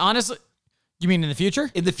 I honestly... You mean in the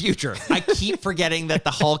future? In the future. I keep forgetting that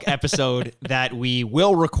the Hulk episode that we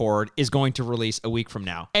will record is going to release a week from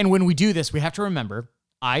now. And when we do this, we have to remember,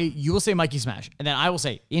 you will say Mikey Smash, and then I will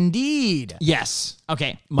say, indeed. Yes.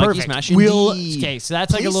 Okay, Mikey perfect. Smash, indeed. Okay, so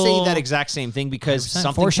that's like a Please little... say that exact same thing because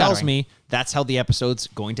something tells me that's how the episode's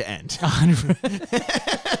going to end.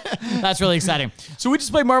 That's really exciting. So we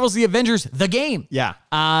just played Marvel's The Avengers, the game. Yeah.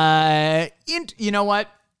 You know what?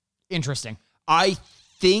 Interesting. I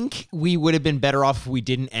think we would have been better off if we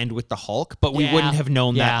didn't end with the Hulk, but we wouldn't have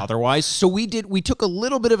known that otherwise. So we took a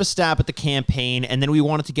little bit of a stab at the campaign, and then we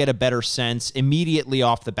wanted to get a better sense immediately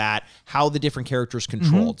off the bat how the different characters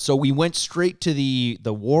controlled. So we went straight to the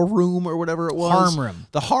war room or whatever it was. Harm room.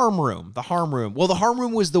 The harm room. Well, the harm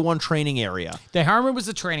room was the one training area. The harm room was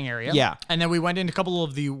the training area. Yeah. And then we went into a couple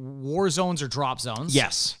of the war zones or drop zones.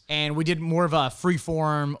 Yes. And we did more of a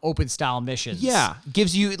free-form, open-style missions. Yeah.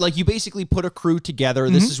 Gives you, like, you basically put a crew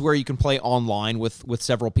together. This is where you can play online with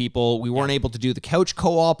several people. We weren't able to do the couch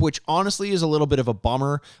co-op, which honestly is a little bit of a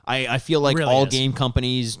bummer. I feel like really all is. game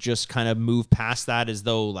companies just kind of move past that as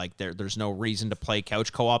though like there's no reason to play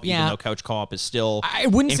couch co-op, even though couch co-op is still I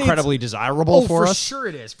wouldn't incredibly desirable for us. Sure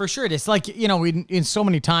it is. For sure it is. Like, you know, in so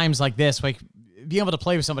many times like this, like being able to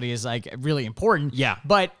play with somebody is like really important. Yeah.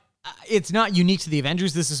 But it's not unique to the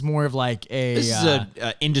Avengers. This is more of like This is an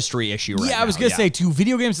industry issue right now. I was going to say to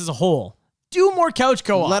video games as a whole. Do more couch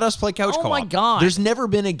co-op. Let us play couch co-op. Oh my God. There's never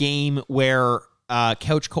been a game where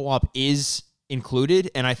couch co-op is included,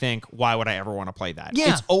 and I think, why would I ever want to play that?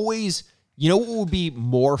 Yeah. It's always, you know what would be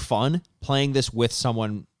more fun? Playing this with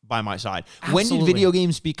someone by my side. When did Absolutely. video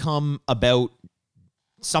games become about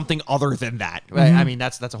something other than that? I mean,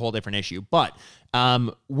 that's a whole different issue. But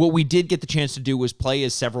what we did get the chance to do was play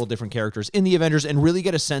as several different characters in the Avengers and really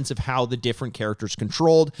get a sense of how the different characters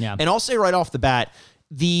controlled. Yeah. And I'll say right off the bat,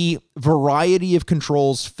 the variety of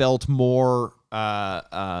controls felt more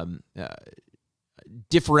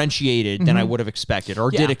differentiated than I would have expected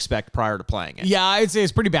or did expect prior to playing it. Yeah, I'd say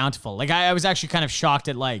it's pretty bountiful. Like I was actually kind of shocked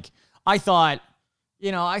at I thought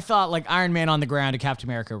like Iron Man on the ground and Captain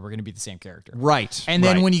America were going to be the same character. Right. And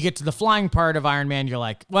then right. when you get to the flying part of Iron Man, you're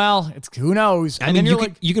like, well, it's who knows. And I mean, then you you're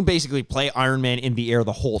can, you can basically play Iron Man in the air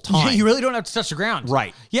the whole time. you really don't have to touch the ground.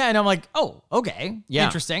 Right. Yeah, and I'm like, oh, okay. Yeah.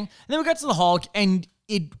 Interesting. And then we got to the Hulk, and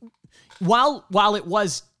it while it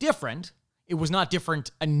was different, it was not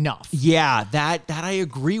different enough. Yeah, that I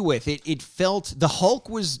agree with. It felt the Hulk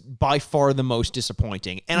was by far the most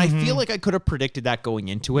disappointing, and I feel like I could have predicted that going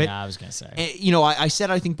into it. Yeah, I was gonna say. And, you know, I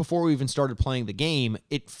said I think before we even started playing the game,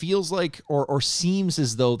 it feels like or seems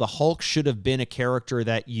as though the Hulk should have been a character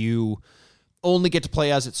that you only get to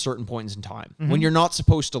play as at certain points in time when you're not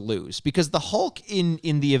supposed to lose, because the Hulk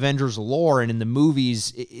in the Avengers lore and in the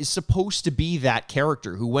movies is supposed to be that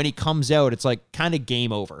character who, when he comes out, it's like kind of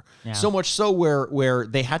game over. Yeah. So much so where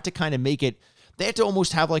they had to kind of make it. They had to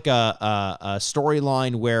almost have like a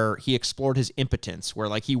storyline where he explored his impotence, where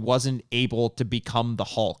like he wasn't able to become the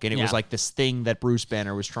Hulk, and it was like this thing that Bruce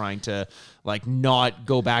Banner was trying to like not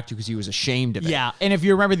go back to because he was ashamed of it. Yeah, and if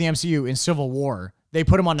you remember the MCU in Civil War, they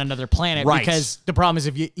put him on another planet because the problem is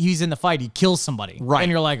if he's in the fight, he kills somebody. Right. And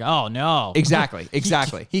you're like, oh, no. Exactly.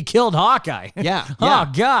 He killed Hawkeye. Yeah. Oh,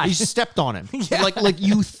 gosh. He stepped on him. Like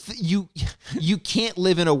you can't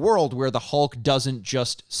live in a world where the Hulk doesn't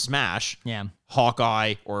just smash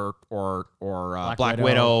Hawkeye or Black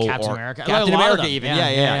Widow Captain or America. Captain A lot of America them. even.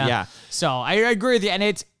 Yeah. So I agree with you. And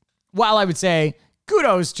it's, while I would say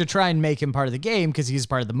kudos to try and make him part of the game because he's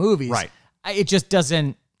part of the movies. Right. It just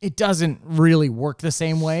doesn't really work the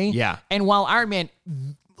same way. Yeah. And while Iron Man,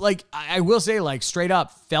 like, I will say, like, straight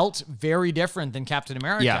up felt very different than Captain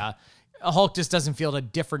America, Yeah. Hulk just doesn't feel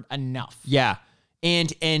different enough. Yeah.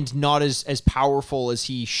 And not as powerful as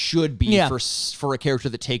he should be for a character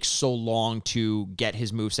that takes so long to get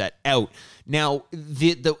his moveset out. Now,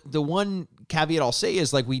 the one caveat I'll say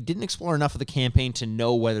is, like, we didn't explore enough of the campaign to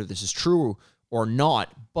know whether this is true or not,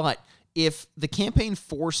 but if the campaign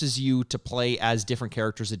forces you to play as different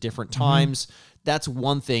characters at different times, that's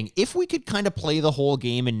one thing. If we could kind of play the whole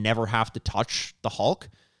game and never have to touch the Hulk,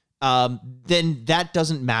 then that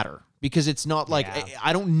doesn't matter. Because it's not like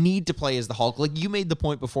I don't need to play as the Hulk. Like you made the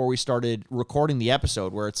point before we started recording the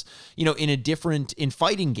episode where it's, you know, in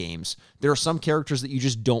fighting games, there are some characters that you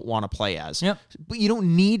just don't want to play as. Yep. But you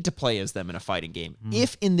don't need to play as them in a fighting game.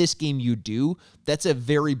 If in this game you do, that's a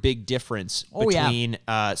very big difference between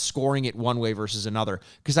scoring it one way versus another.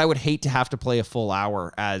 Because I would hate to have to play a full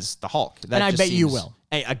hour as the Hulk. That And I just bet you seems- will.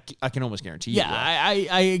 I can almost guarantee you Yeah, will.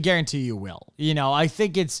 I guarantee you will. You know, I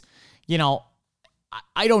think it's, you know,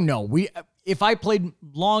 I don't know. If I played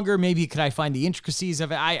longer, maybe could I find the intricacies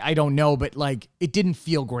of it? I don't know, but like it didn't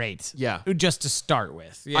feel great. Yeah. Just to start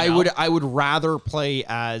with. You I know? would rather play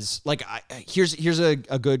as like here's a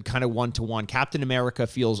good kind of one-to-one. Captain America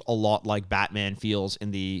feels a lot like Batman feels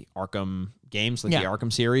in the Arkham games, like the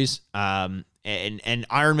Arkham series. And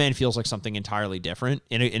Iron Man feels like something entirely different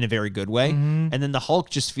in a very good way. And then the Hulk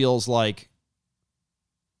just feels like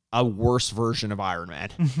a worse version of Iron Man.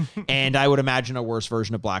 And I would imagine a worse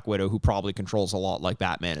version of Black Widow, who probably controls a lot like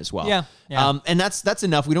Batman as well. Yeah. And that's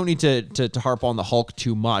enough. We don't need to harp on the Hulk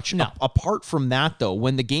too much. No. Apart from that, though,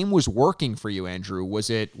 when the game was working for you, Andrew, was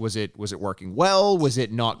it working well? Was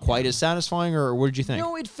it not quite as satisfying, or what did you think?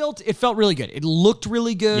 No, it felt really good. It looked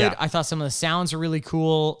really good. Yeah. I thought some of the sounds are really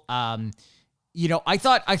cool. You know, I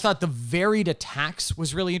thought the varied attacks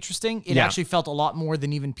was really interesting. It actually felt a lot more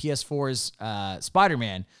than even PS4's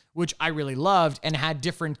Spider-Man, which I really loved, and had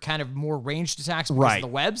different kind of more ranged attacks because of the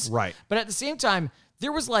webs. Right. But at the same time,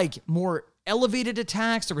 there was like more elevated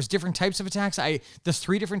attacks. There was different types of attacks. There's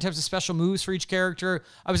 3 different types of special moves for each character.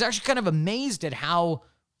 I was actually kind of amazed at how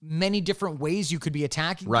many different ways you could be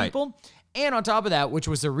attacking people. And on top of that, which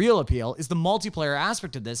was the real appeal, is the multiplayer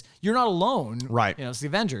aspect of this. You're not alone. Right. You know, it's the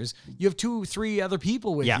Avengers. You have 2-3 other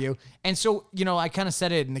people with you. And so, you know, I kind of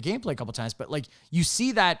said it in the gameplay a couple times, but like you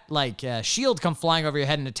see that like S.H.I.E.L.D. come flying over your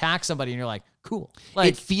head and attack somebody, and you're like, cool.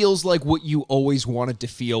 It feels like what you always wanted to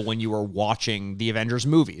feel when you were watching the Avengers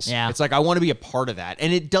movies. Yeah. It's like, I want to be a part of that.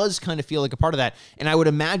 And it does kind of feel like a part of that. And I would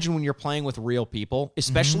imagine when you're playing with real people,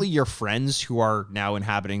 especially your friends who are now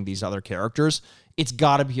inhabiting these other characters, it's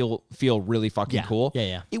got to feel really fucking cool.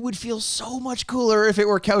 Yeah. It would feel so much cooler if it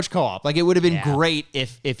were couch co-op. Like, it would have been great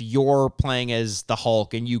if you're playing as the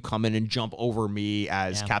Hulk and you come in and jump over me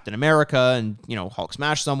as Captain America and, Hulk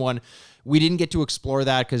smash someone. We didn't get to explore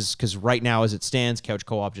that because right now, as it stands, couch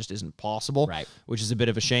co-op just isn't possible, right? Which is a bit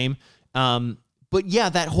of a shame. But yeah,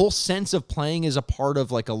 that whole sense of playing as a part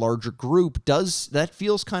of like a larger group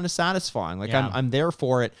feels kind of satisfying. Like I'm there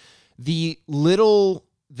for it. The little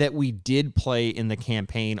that we did play in the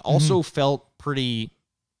campaign also felt pretty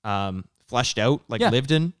fleshed out, like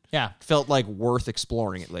lived in. Yeah. Felt like worth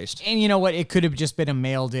exploring, at least. And you know what? It could have just been a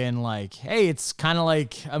mailed in, like, hey, it's kind of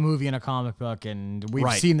like a movie and a comic book, and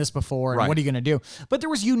we've seen this before, and what are you going to do? But there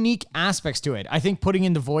was unique aspects to it. I think putting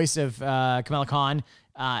in the voice of Kamala Khan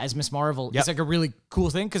as Miss Marvel is like a really cool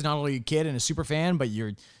thing, because not only are you a kid and a super fan, but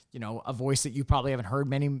you're, a voice that you probably haven't heard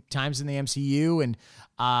many times in the MCU,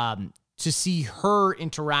 and to see her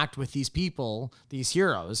interact with these people, these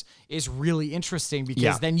heroes, is really interesting,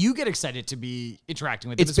 because then you get excited to be interacting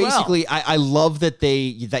with them as well. It's basically, I love that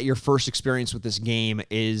that your first experience with this game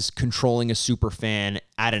is controlling a super fan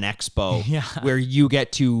at an expo where you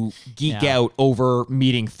get to geek out over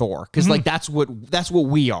meeting Thor. Because like that's what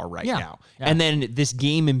we are right now. Yeah. And then this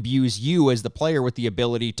game imbues you as the player with the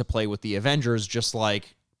ability to play with the Avengers, just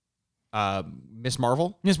like Miss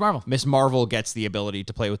Marvel gets the ability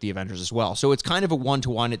to play with the Avengers as well. So it's kind of a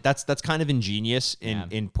one-to-one. That's kind of ingenious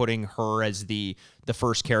in putting her as the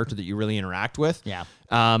first character that you really interact with. Yeah.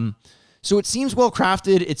 So it seems well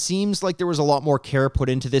crafted. It seems like there was a lot more care put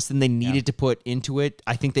into this than they needed to put into it.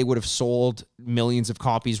 I think they would have sold millions of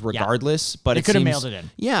copies regardless, but they could have mailed it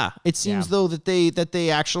in. Yeah. It seems though that they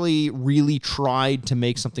actually really tried to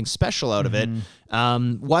make something special out of it.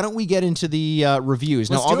 Why don't we get into the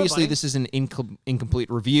reviews? Now, obviously, this is an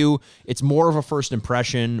incomplete review. It's more of a first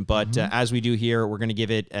impression, but as we do here, we're going to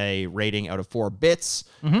give it a rating out of 4 bits.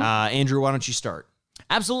 Andrew, why don't you start?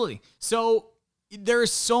 Absolutely. So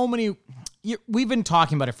there's so many. We've been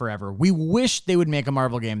talking about it forever. We wish they would make a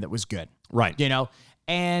Marvel game that was good, right?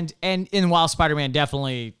 And while Spider-Man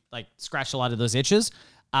definitely like scratched a lot of those itches,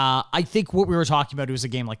 I think what we were talking about was a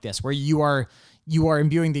game like this, where you are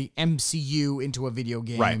imbuing the MCU into a video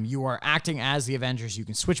game. Right. You are acting as the Avengers. You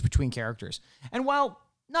can switch between characters. And while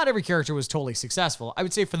not every character was totally successful, I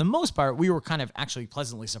would say for the most part, we were kind of actually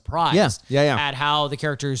pleasantly surprised at how the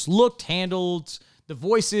characters looked, handled, the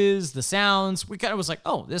voices, the sounds. We kind of was like,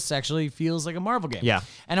 oh, this actually feels like a Marvel game. Yeah.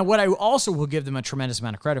 And what I also will give them a tremendous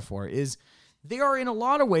amount of credit for is they are in a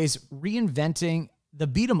lot of ways reinventing the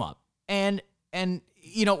beat 'em up and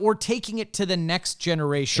or taking it to the next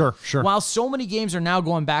generation. Sure. While so many games are now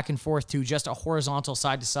going back and forth to just a horizontal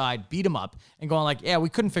side-to-side beat 'em up and going like, yeah, we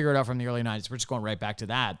couldn't figure it out from the early 90s. We're just going right back to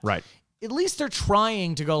that. Right. At least they're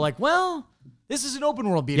trying to go like, well, this is an open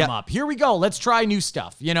world beat 'em up. Here we go. Let's try new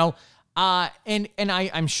stuff, And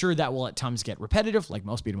I'm sure that will at times get repetitive, like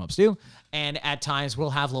most beat 'em ups do. And at times we'll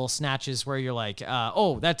have little snatches where you're like,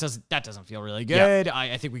 oh, that doesn't feel really good.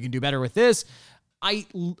 I think we can do better with this.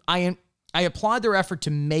 I applaud their effort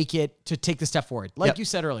to take the step forward. Like you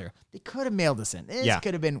said earlier, they could have mailed this in. This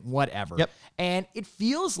could have been whatever. Yep. And it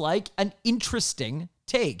feels like an interesting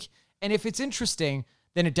take. And if it's interesting,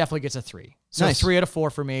 then it definitely gets a 3. So Nice. 3 out of 4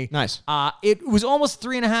 for me. Nice. It was almost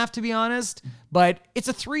 3.5 to be honest, but it's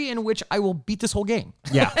a 3 in which I will beat this whole game.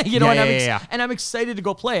 Yeah. And I'm excited to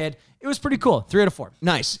go play it. It was pretty cool. 3 out of 4.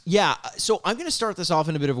 Nice. Yeah. So I'm going to start this off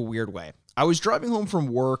in a bit of a weird way. I was driving home from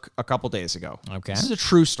work a couple days ago. Okay. This is a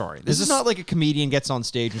true story. This is not like a comedian gets on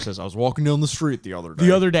stage and says, I was walking down the street the other day.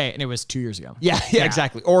 The other day, and it was 2 years ago. Yeah,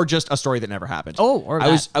 exactly. Or just a story that never happened. Oh, or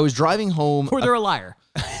that. I was driving home. Or they're a liar.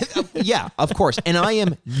 Yeah, of course. And I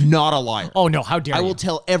am not a liar. Oh no, how dare you? I will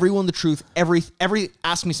tell everyone the truth.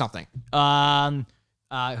 Ask me something.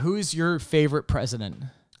 Who's your favorite president?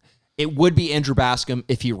 It would be Andrew Bascom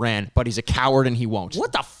if he ran, but he's a coward and he won't.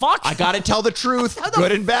 What the fuck? I gotta tell the truth,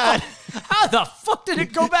 good and bad. How the fuck did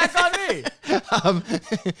it go back on me?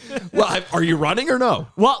 Well, are you running or no?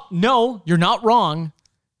 Well, no, you're not wrong.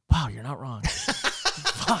 Wow, you're not wrong.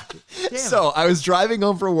 Fuck. Damn So I was driving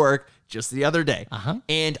home from work just the other day,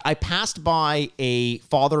 and I passed by a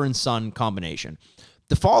father and son combination.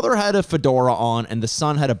 The father had a fedora on and the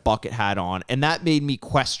son had a bucket hat on, and that made me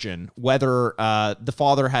question whether the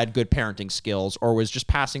father had good parenting skills or was just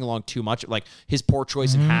passing along too much. Like his poor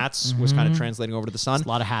choice in hats was kind of translating over to the son. There's a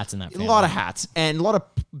lot of hats in that family. A lot of hats and a lot of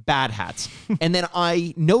bad hats. And then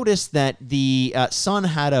I noticed that the son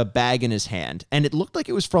had a bag in his hand, and it looked like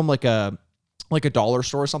it was from like a dollar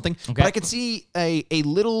store or something. Okay. But I could see a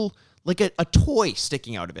little, like a toy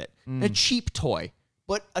sticking out of it, a cheap toy.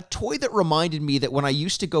 But a toy that reminded me that when I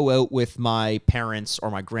used to go out with my parents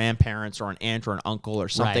or my grandparents or an aunt or an uncle or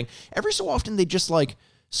something, every so often they just like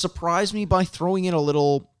surprise me by throwing in a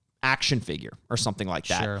little action figure or something like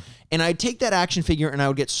that. Sure. And I'd take that action figure and I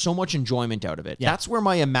would get so much enjoyment out of it. Yeah. That's where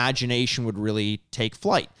my imagination would really take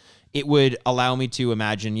flight. It would allow me to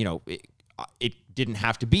imagine, it didn't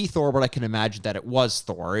have to be Thor, but I can imagine that it was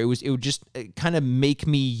Thor. It would just kind of make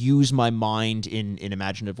me use my mind in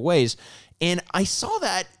imaginative ways. And I saw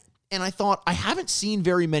that and I thought, I haven't seen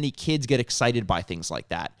very many kids get excited by things like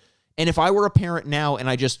that. And if I were a parent now and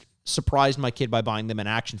I just surprised my kid by buying them an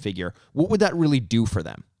action figure, what would that really do for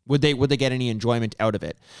them? Would they get any enjoyment out of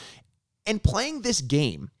it? And playing this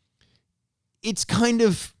game, it's kind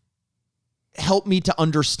of helped me to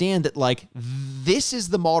understand that like this is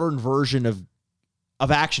the modern version of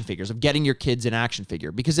action figures, of getting your kids an action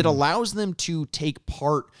figure, because it allows them to take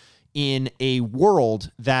part in a world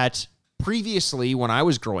that previously, when I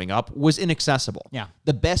was growing up, was inaccessible. Yeah.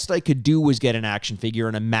 The best I could do was get an action figure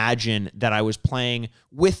and imagine that I was playing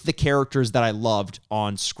with the characters that I loved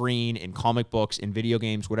on screen, in comic books, in video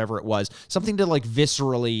games, whatever it was, something to like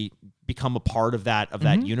viscerally become a part of that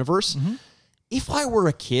universe. If I were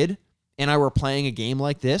a kid and I were playing a game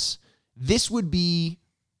like this would be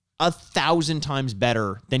 1,000 times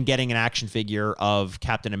better than getting an action figure of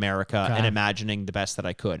Captain America and imagining the best that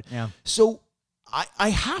I could. Yeah. So I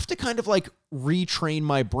have to kind of like retrain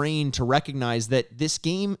my brain to recognize that this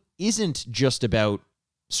game isn't just about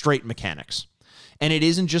straight mechanics. And it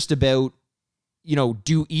isn't just about,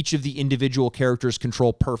 do each of the individual characters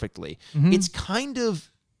control perfectly. It's kind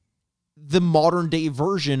of the modern day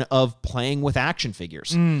version of playing with action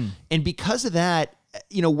figures. And because of that,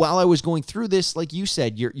 while I was going through this, like you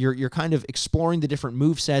said, you're kind of exploring the different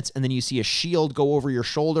move sets, and then you see a shield go over your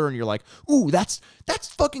shoulder, and you're like, "Ooh, that's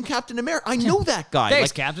fucking Captain America! I know that guy."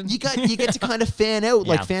 Thanks, like, Captain. You get to kind of fan out,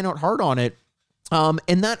 like fan out hard on it,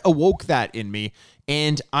 and that awoke that in me,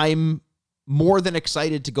 and I'm more than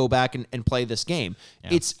excited to go back and play this game.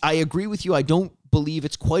 Yeah. I agree with you. I don't believe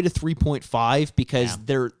it's quite a 3.5 because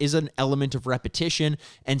there is an element of repetition,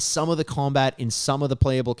 and some of the combat in some of the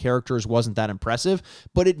playable characters wasn't that impressive,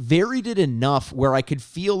 but it varied it enough where I could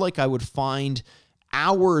feel like I would find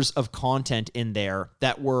hours of content in there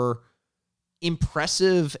that were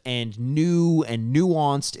impressive and new and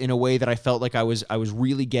nuanced in a way that I felt like I was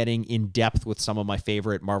really getting in depth with some of my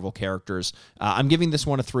favorite Marvel characters. I'm giving this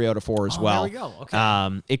one a 3 out of 4 as well. There we go.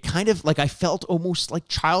 Okay. It kind of like I felt almost like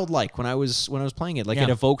childlike when I was playing it. Like it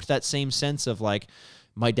evoked that same sense of like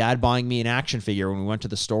my dad buying me an action figure when we went to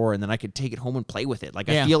the store, and then I could take it home and play with it. Like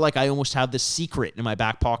I feel like I almost have this secret in my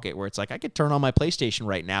back pocket where it's like I could turn on my PlayStation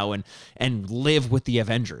right now and live with the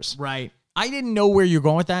Avengers. Right. I didn't know where you're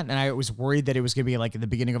going with that, and I was worried that it was going to be like the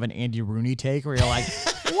beginning of an Andy Rooney take where you're like,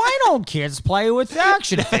 why don't kids play with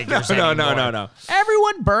action figures anymore? No.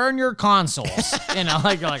 Everyone burn your consoles.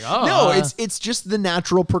 Like you're like, oh. No, it's just the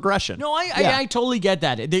natural progression. No, I totally get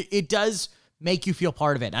that. It does make you feel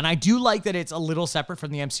part of it. And I do like that it's a little separate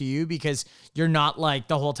from the MCU because you're not like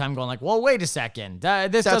the whole time going like, well, wait a second.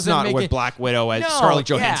 This That's doesn't not make what it. Black Widow, as Scarlett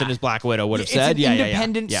Johansson as Black Widow would have said. It's an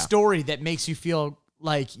independent story that makes you feel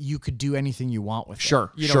like you could do anything you want with it.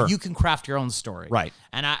 You can craft your own story. Right.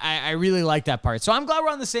 And I really like that part. So I'm glad we're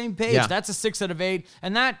on the same page. Yeah. That's a 6 out of 8.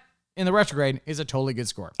 And that, in the retrograde, is a totally good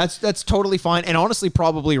score. That's totally fine, and honestly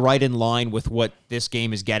probably right in line with what this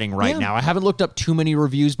game is getting right now. I haven't looked up too many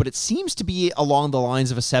reviews, but it seems to be along the lines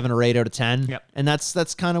of a 7 or 8 out of 10. Yep. And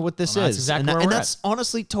that's kind of what this is. That's exactly where and we're that's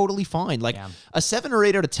honestly totally fine. Like a 7 or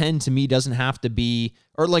 8 out of 10 to me doesn't have to be,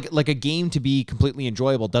 or like a game to be completely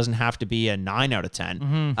enjoyable doesn't have to be a 9 out of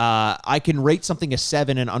 10. I can rate something a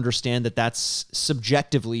 7 and understand that that's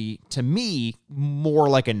subjectively, to me, more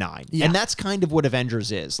like a 9. Yeah. And that's kind of what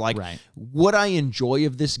Avengers is. Like, what I enjoy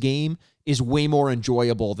of this game is way more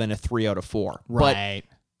enjoyable than a 3 out of 4. Right.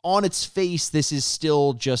 But on its face, this is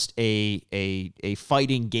still just a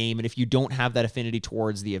fighting game, and if you don't have that affinity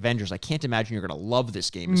towards the Avengers, I can't imagine you're going to love this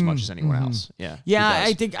game as much as anyone else.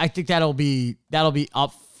 I think that'll be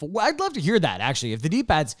up I'd love to hear that, actually. If the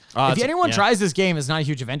D-pads, if anyone tries this game is not a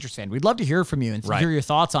huge Avengers fan, we'd love to hear from you and hear your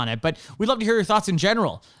thoughts on it. But we'd love to hear your thoughts in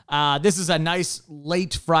general. This is a nice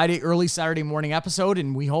late Friday, early Saturday morning episode,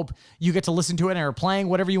 and we hope you get to listen to it and are playing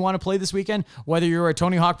whatever you want to play this weekend, whether you're a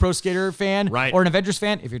Tony Hawk Pro Skater fan or an Avengers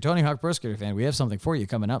fan. If you're a Tony Hawk Pro Skater fan, we have something for you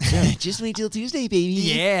coming up soon. Just wait till Tuesday, baby.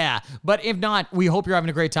 Yeah. But if not, we hope you're having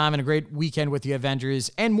a great time and a great weekend with the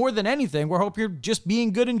Avengers. And more than anything, we hope you're just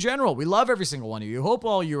being good in general. We love every single one of you. Hope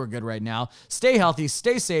all you are good right now. Stay healthy,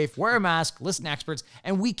 stay safe, wear a mask, listen to experts,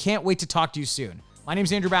 and we can't wait to talk to you soon. My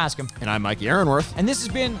name's Andrew Bascom. And I'm Mikey Aaronworth. And this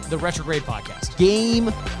has been the Retrograde Podcast. Game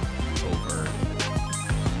over.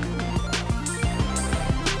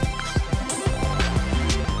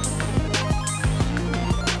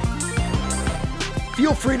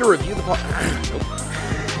 Feel free to review the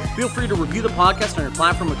Feel free to review the podcast on your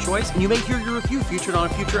platform of choice, and you may hear your review featured on a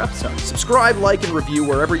future episode. Subscribe, like, and review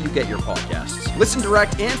wherever you get your podcasts. Listen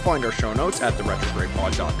direct and find our show notes at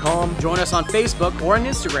theretrogradepod.com. Join us on Facebook or on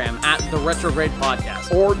Instagram at The Retrograde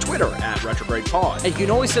Podcast. Or Twitter at RetrogradePod. And you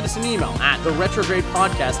can always send us an email at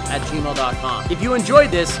theretrogradepodcast@gmail.com. If you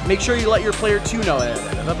enjoyed this, make sure you let your player 2 know.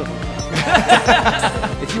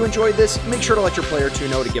 If you enjoyed this, make sure to let your player 2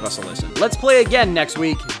 know to give us a listen. Let's play again next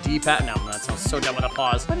week. D-pad. No, that sounds so dumb with a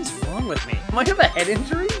pause. What is wrong with me? Am I have a head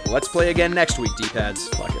injury? Let's play again next week, D-pads.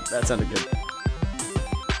 Fuck it. That sounded good.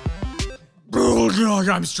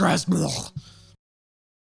 I'm stressed.